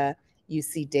Barbara,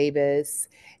 UC Davis,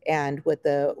 and with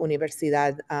the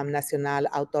Universidad Nacional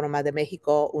Autónoma de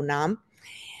Mexico, UNAM.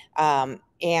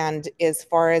 And as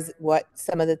far as what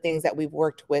some of the things that we've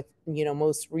worked with, you know,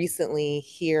 most recently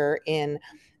here in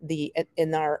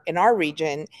our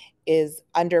region is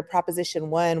under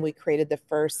Proposition 1, we created the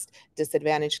first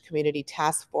Disadvantaged Community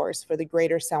Task Force for the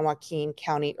Greater San Joaquin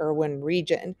County Irwin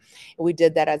region. We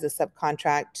did that as a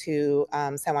subcontract to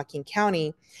San Joaquin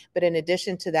County. But in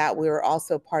addition to that, we were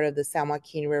also part of the San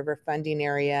Joaquin River funding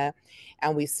area,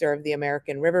 and we served the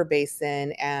American River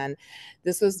Basin. And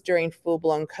this was during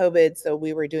full-blown COVID, so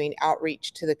we were doing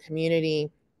outreach to the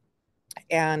community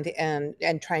and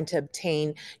trying to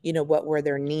obtain, you know, what were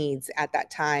their needs at that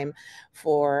time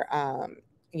for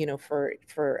you know, for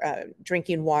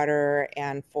drinking water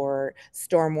and for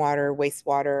stormwater,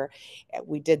 wastewater.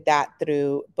 We did that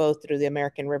both through the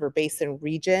American River Basin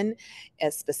region,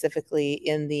 specifically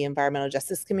in the environmental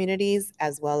justice communities,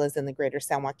 as well as in the greater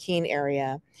San Joaquin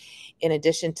area. In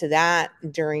addition to that,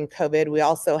 during COVID, we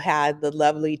also had the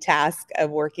lovely task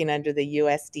of working under the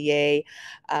USDA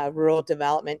Rural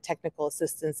Development Technical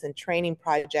Assistance and Training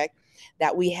Project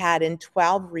that we had in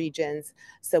 12 regions.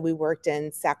 So we worked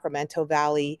in Sacramento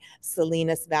Valley,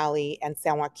 Salinas Valley, and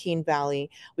San Joaquin Valley.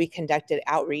 We conducted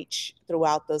outreach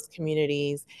throughout those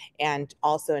communities, and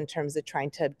also in terms of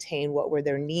trying to obtain what were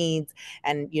their needs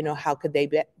and, you know, how could they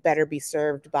better be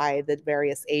served by the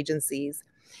various agencies,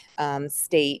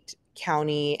 state,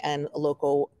 county, and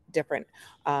local different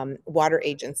water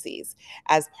agencies.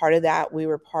 As part of that, we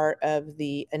were part of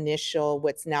the initial,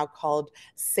 what's now called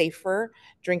Safer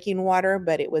Drinking Water,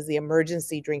 but it was the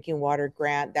Emergency Drinking Water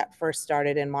Grant that first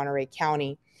started in Monterey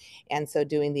County. And so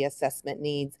doing the assessment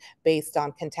needs based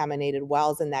on contaminated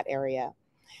wells in that area.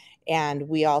 And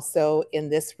we also, in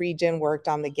this region, worked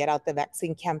on the Get Out the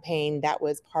Vaccine campaign that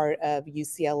was part of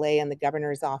UCLA and the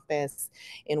governor's office,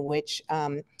 in which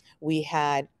we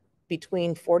had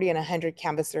between 40 and 100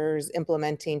 canvassers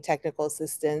implementing technical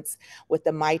assistance with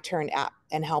the MyTurn app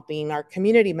and helping our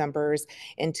community members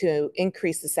to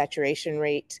increase the saturation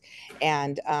rate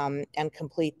and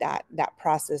complete that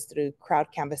process through crowd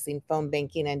canvassing, phone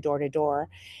banking, and door-to-door.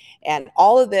 And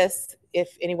all of this,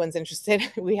 if anyone's interested,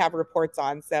 we have reports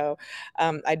on. So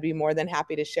I'd be more than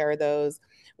happy to share those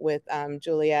with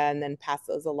Julia and then pass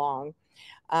those along.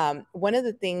 One of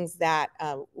the things that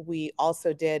we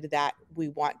also did that we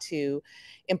want to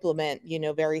implement, you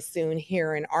know, very soon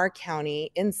here in our county,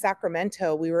 in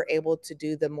Sacramento, we were able to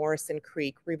do the Morrison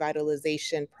Creek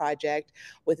Revitalization Project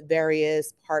with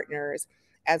various partners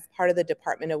as part of the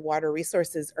Department of Water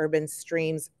Resources Urban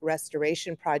Streams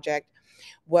Restoration Project.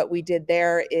 What we did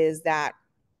there is that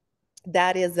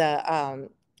is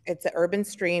it's an urban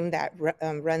stream that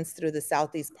runs through the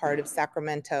southeast part of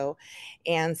Sacramento.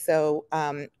 And so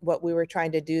what we were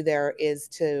trying to do there is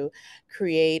to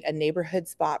create a neighborhood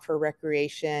spot for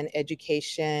recreation,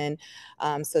 education,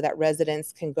 so that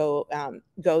residents can go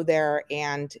there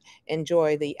and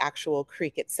enjoy the actual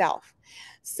creek itself.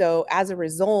 So as a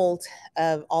result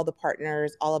of all the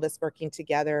partners, all of us working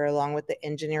together along with the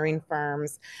engineering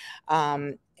firms,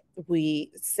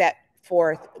 we set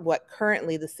forth what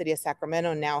currently the city of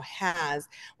Sacramento now has,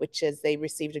 which is they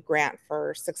received a grant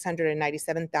for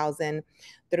 $697,000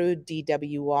 through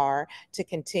DWR to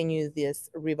continue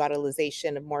this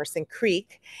revitalization of Morrison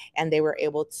Creek. And they were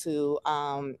able to,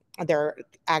 they're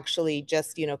actually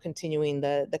just, you know, continuing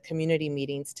the community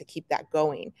meetings to keep that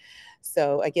going.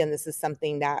 So again, this is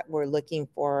something that we're looking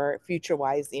for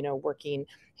future-wise, you know, working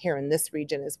here in this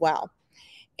region as well.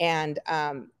 And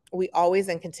we always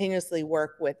and continuously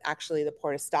work with actually the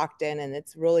Port of Stockton, and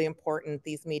it's really important,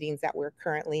 these meetings that we're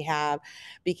currently have,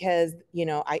 because, you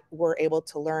know, we're able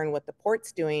to learn what the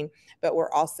port's doing, but we're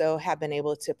also have been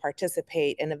able to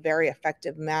participate in a very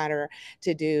effective manner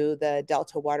to do the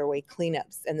Delta Waterway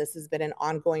cleanups. And this has been an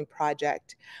ongoing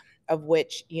project of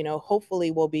which, you know,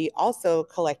 hopefully we'll be also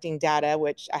collecting data,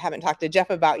 which I haven't talked to Jeff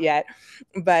about yet,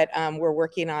 but we're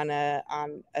working on a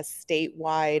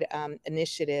statewide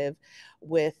initiative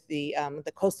with the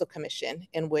Coastal Commission,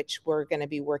 in which we're going to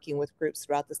be working with groups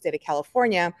throughout the state of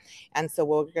California. And so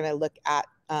we're going to look at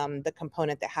the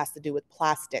component that has to do with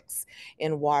plastics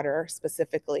in water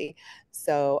specifically.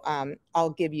 So I'll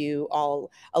give you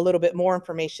all a little bit more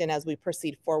information as we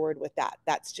proceed forward with that.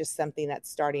 That's just something that's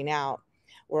starting out.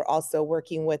 We're also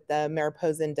working with the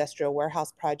Mariposa Industrial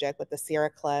Warehouse Project with the Sierra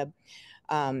Club,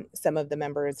 some of the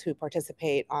members who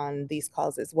participate on these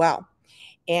calls as well.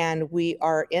 And we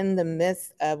are in the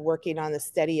midst of working on the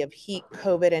study of heat,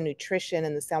 COVID, and nutrition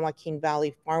in the San Joaquin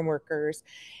Valley farm workers.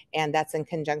 And that's in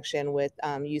conjunction with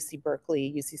UC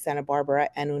Berkeley, UC Santa Barbara,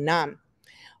 and UNAM.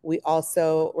 We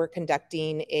also were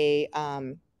conducting a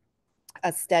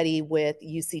study with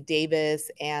UC Davis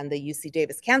and the UC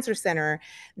Davis Cancer Center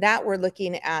that we're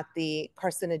looking at the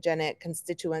carcinogenic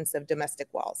constituents of domestic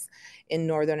wells in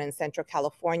Northern and Central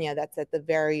California. That's at the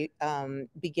very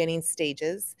beginning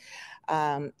stages.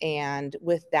 And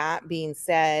with that being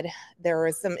said, there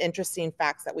are some interesting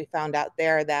facts that we found out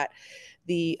there that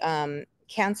the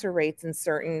cancer rates in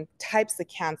certain types of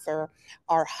cancer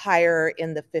are higher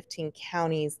in the 15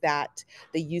 counties that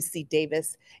the UC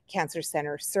Davis Cancer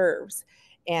Center serves.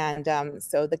 And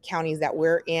so the counties that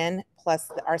we're in,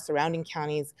 plus our surrounding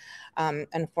counties,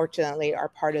 unfortunately, are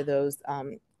part of those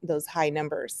high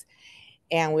numbers.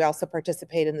 And we also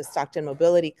participate in the Stockton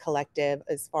Mobility Collective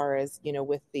as far as, you know,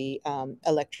 with the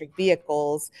electric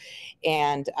vehicles.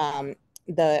 And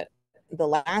the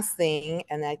last thing,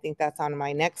 and I think that's on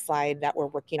my next slide that we're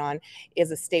working on,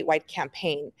 is a statewide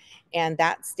campaign. And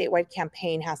that statewide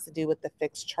campaign has to do with the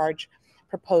fixed charge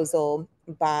proposal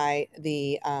by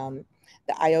the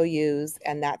IOUs,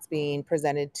 and that's being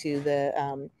presented to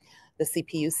the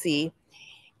CPUC.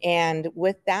 And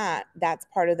with that, that's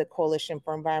part of the Coalition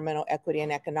for Environmental Equity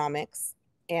and Economics.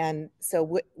 And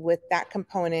so with that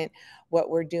component, what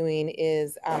we're doing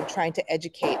is trying to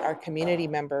educate our community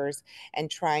members and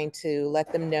trying to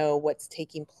let them know what's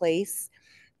taking place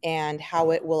and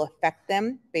how it will affect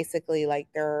them, basically like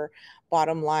their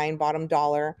bottom line, bottom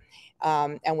dollar.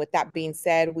 And with that being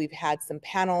said, we've had some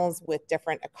panels with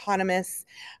different economists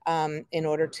in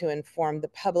order to inform the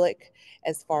public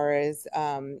as far as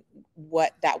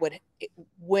what that would,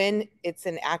 when it's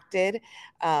enacted,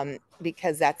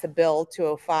 because that's a bill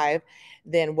 205,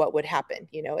 then what would happen,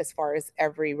 you know, as far as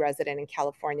every resident in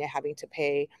California having to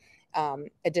pay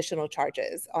additional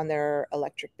charges on their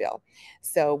electric bill.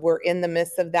 So we're in the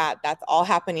midst of that. That's all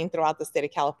happening throughout the state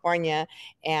of California.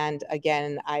 And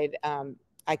again, I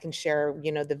can share,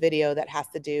 you know, the video that has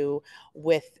to do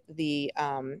with the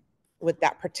with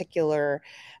that particular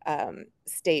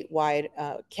statewide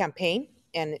campaign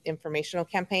and informational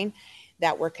campaign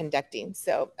that we're conducting.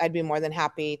 So I'd be more than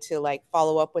happy to like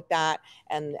follow up with that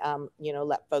and you know,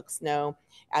 let folks know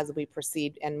as we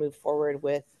proceed and move forward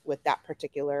with that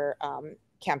particular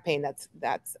campaign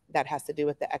that has to do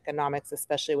with the economics,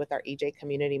 especially with our EJ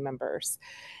community members.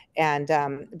 And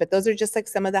but those are just like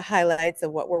some of the highlights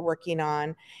of what we're working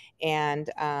on. And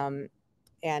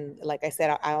like I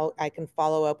said, I can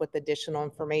follow up with additional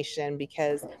information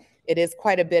because it is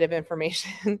quite a bit of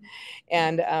information.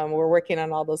 And we're working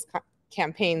on all those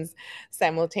campaigns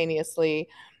simultaneously.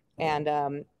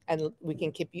 And we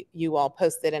can keep you all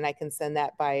posted, and I can send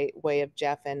that by way of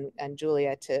Jeff and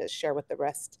Julia to share with the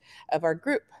rest of our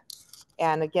group.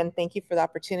 And again, thank you for the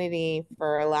opportunity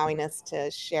for allowing us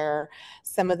to share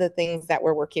some of the things that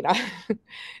we're working on.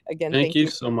 Again, thank you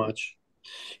so much.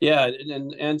 Yeah,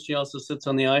 and she also sits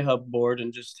on the iHub board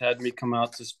and just had me come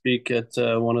out to speak at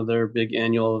one of their big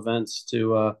annual events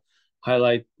to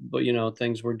highlight, you know,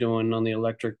 things we're doing on the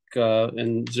electric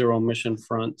and zero emission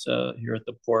front here at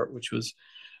the port, which was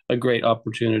a great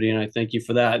opportunity. And I thank you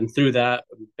for that. And through that,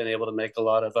 we've been able to make a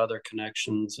lot of other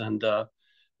connections and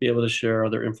be able to share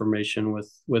other information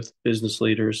with business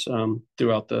leaders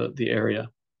throughout the area.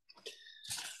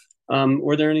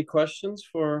 Were there any questions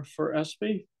for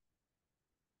SB?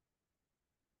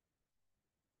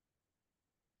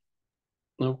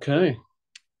 Okay.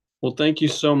 Well, thank you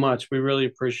so much. We really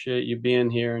appreciate you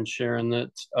being here and sharing that.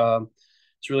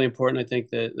 It's really important, I think,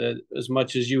 that as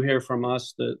much as you hear from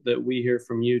us, that we hear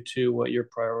from you too, what your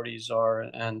priorities are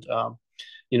and,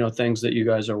 you know, things that you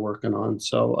guys are working on.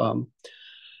 So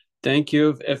thank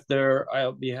you.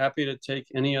 I'll be happy to take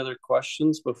any other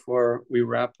questions before we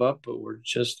wrap up, but we're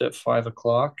just at 5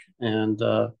 o'clock and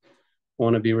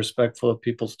want to be respectful of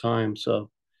people's time. So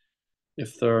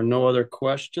if there are no other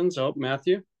questions,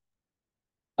 Matthew?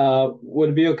 Would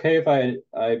it be okay if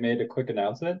I made a quick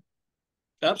announcement?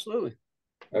 Absolutely.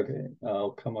 Okay,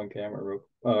 I'll come on camera.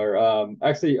 Or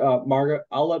actually, Margo,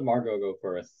 I'll let Margo go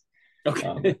first.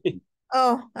 Okay.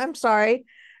 Oh, I'm sorry.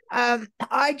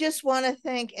 I just want to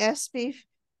thank SB.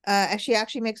 She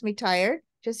actually makes me tired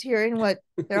just hearing what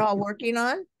they're all working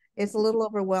on. It's a little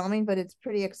overwhelming, but it's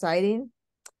pretty exciting.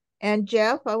 And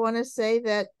Jeff, I want to say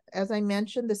that, as I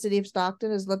mentioned, the city of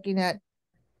Stockton is looking at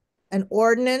an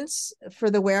ordinance for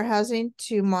the warehousing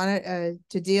to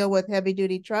deal with heavy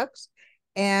duty trucks.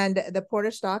 And the Port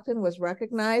of Stockton was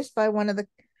recognized by one of the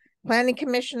planning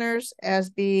commissioners as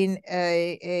being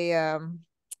a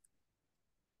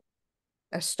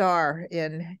star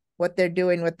in what they're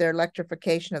doing with their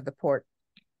electrification of the port.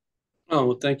 Oh,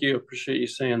 well, thank you. Appreciate you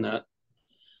saying that.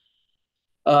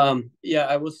 Yeah,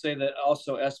 I will say that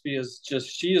also Espy is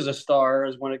she is a star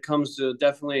as when it comes to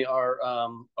definitely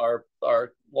our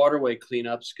waterway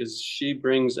cleanups, because she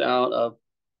brings out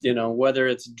whether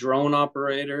it's drone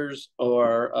operators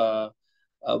or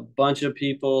a bunch of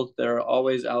people that are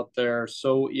always out there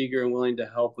so eager and willing to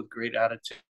help with great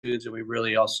attitudes, and we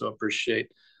really also appreciate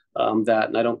that.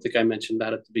 And I don't think I mentioned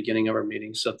that at the beginning of our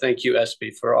meeting. So thank you, Espy,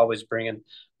 for always bringing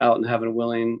out and having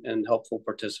willing and helpful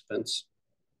participants.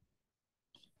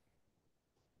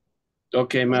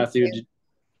 Okay, Matthew,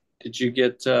 did you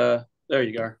get, there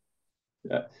you go.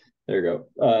 Yeah, there you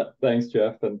go. Thanks,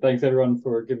 Jeff, and thanks everyone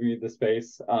for giving me the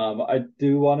space. I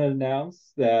do want to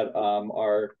announce that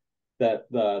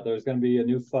there's going to be a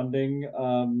new funding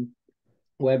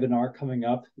webinar coming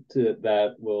up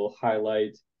that will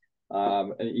highlight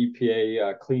an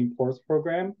EPA Clean Ports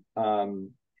program, and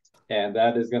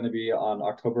that is going to be on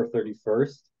October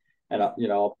 31st. And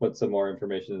I'll put some more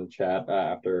information in the chat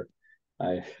after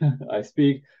I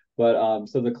speak. But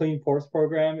so the Clean Ports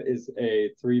program is a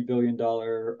 $3 billion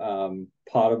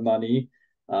pot of money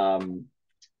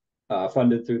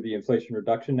funded through the Inflation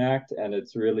Reduction Act, and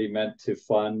it's really meant to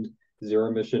fund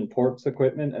zero-emission ports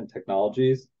equipment and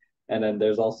technologies. And then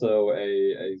there's also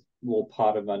a little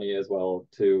pot of money as well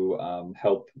to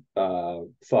help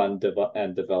fund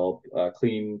and develop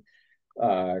clean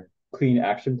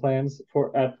action plans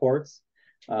at ports.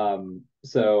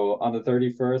 So on the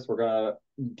 31st, we're gonna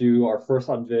do our first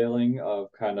unveiling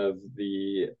of kind of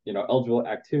the eligible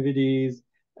activities,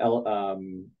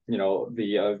 the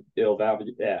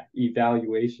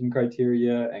evaluation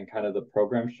criteria, and kind of the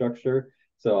program structure.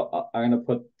 So I'm gonna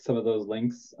put some of those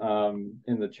links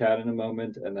in the chat in a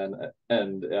moment, and then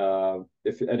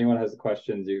if anyone has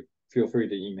questions, you feel free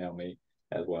to email me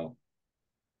as well.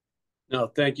 No,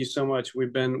 thank you so much.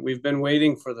 We've been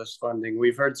waiting for this funding.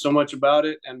 We've heard so much about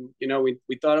it, and we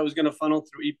thought it was going to funnel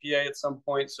through EPA at some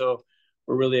point. So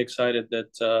we're really excited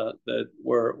that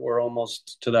we're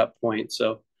almost to that point.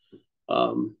 So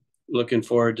looking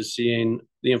forward to seeing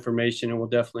the information, and we'll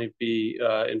definitely be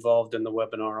involved in the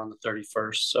webinar on the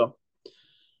 31st. So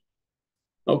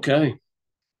okay.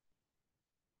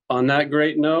 On that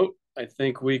great note, I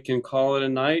think we can call it a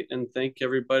night, and thank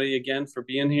everybody again for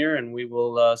being here, and we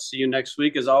will see you next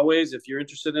week. As always, if you're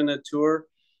interested in a tour,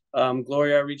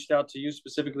 Gloria, I reached out to you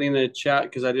specifically in the chat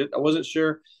because I wasn't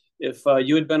sure if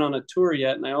you had been on a tour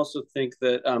yet, and I also think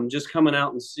that just coming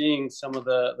out and seeing some of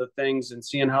the things and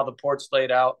seeing how the port's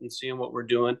laid out and seeing what we're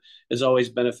doing is always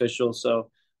beneficial. So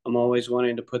I'm always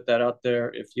wanting to put that out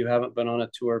there. If you haven't been on a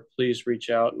tour, please reach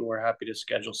out, and we're happy to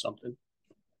schedule something.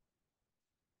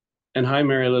 And hi,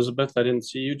 Mary Elizabeth. I didn't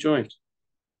see you joined.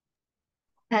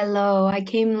 Hello, I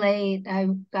came late.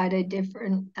 I've got a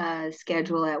different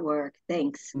schedule at work.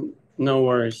 Thanks. No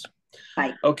worries.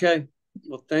 Bye. Okay.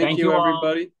 Well, thank you, all.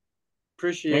 everybody.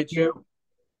 Appreciate Thank you.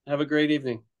 Have a great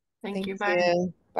evening. Thank you. Bye.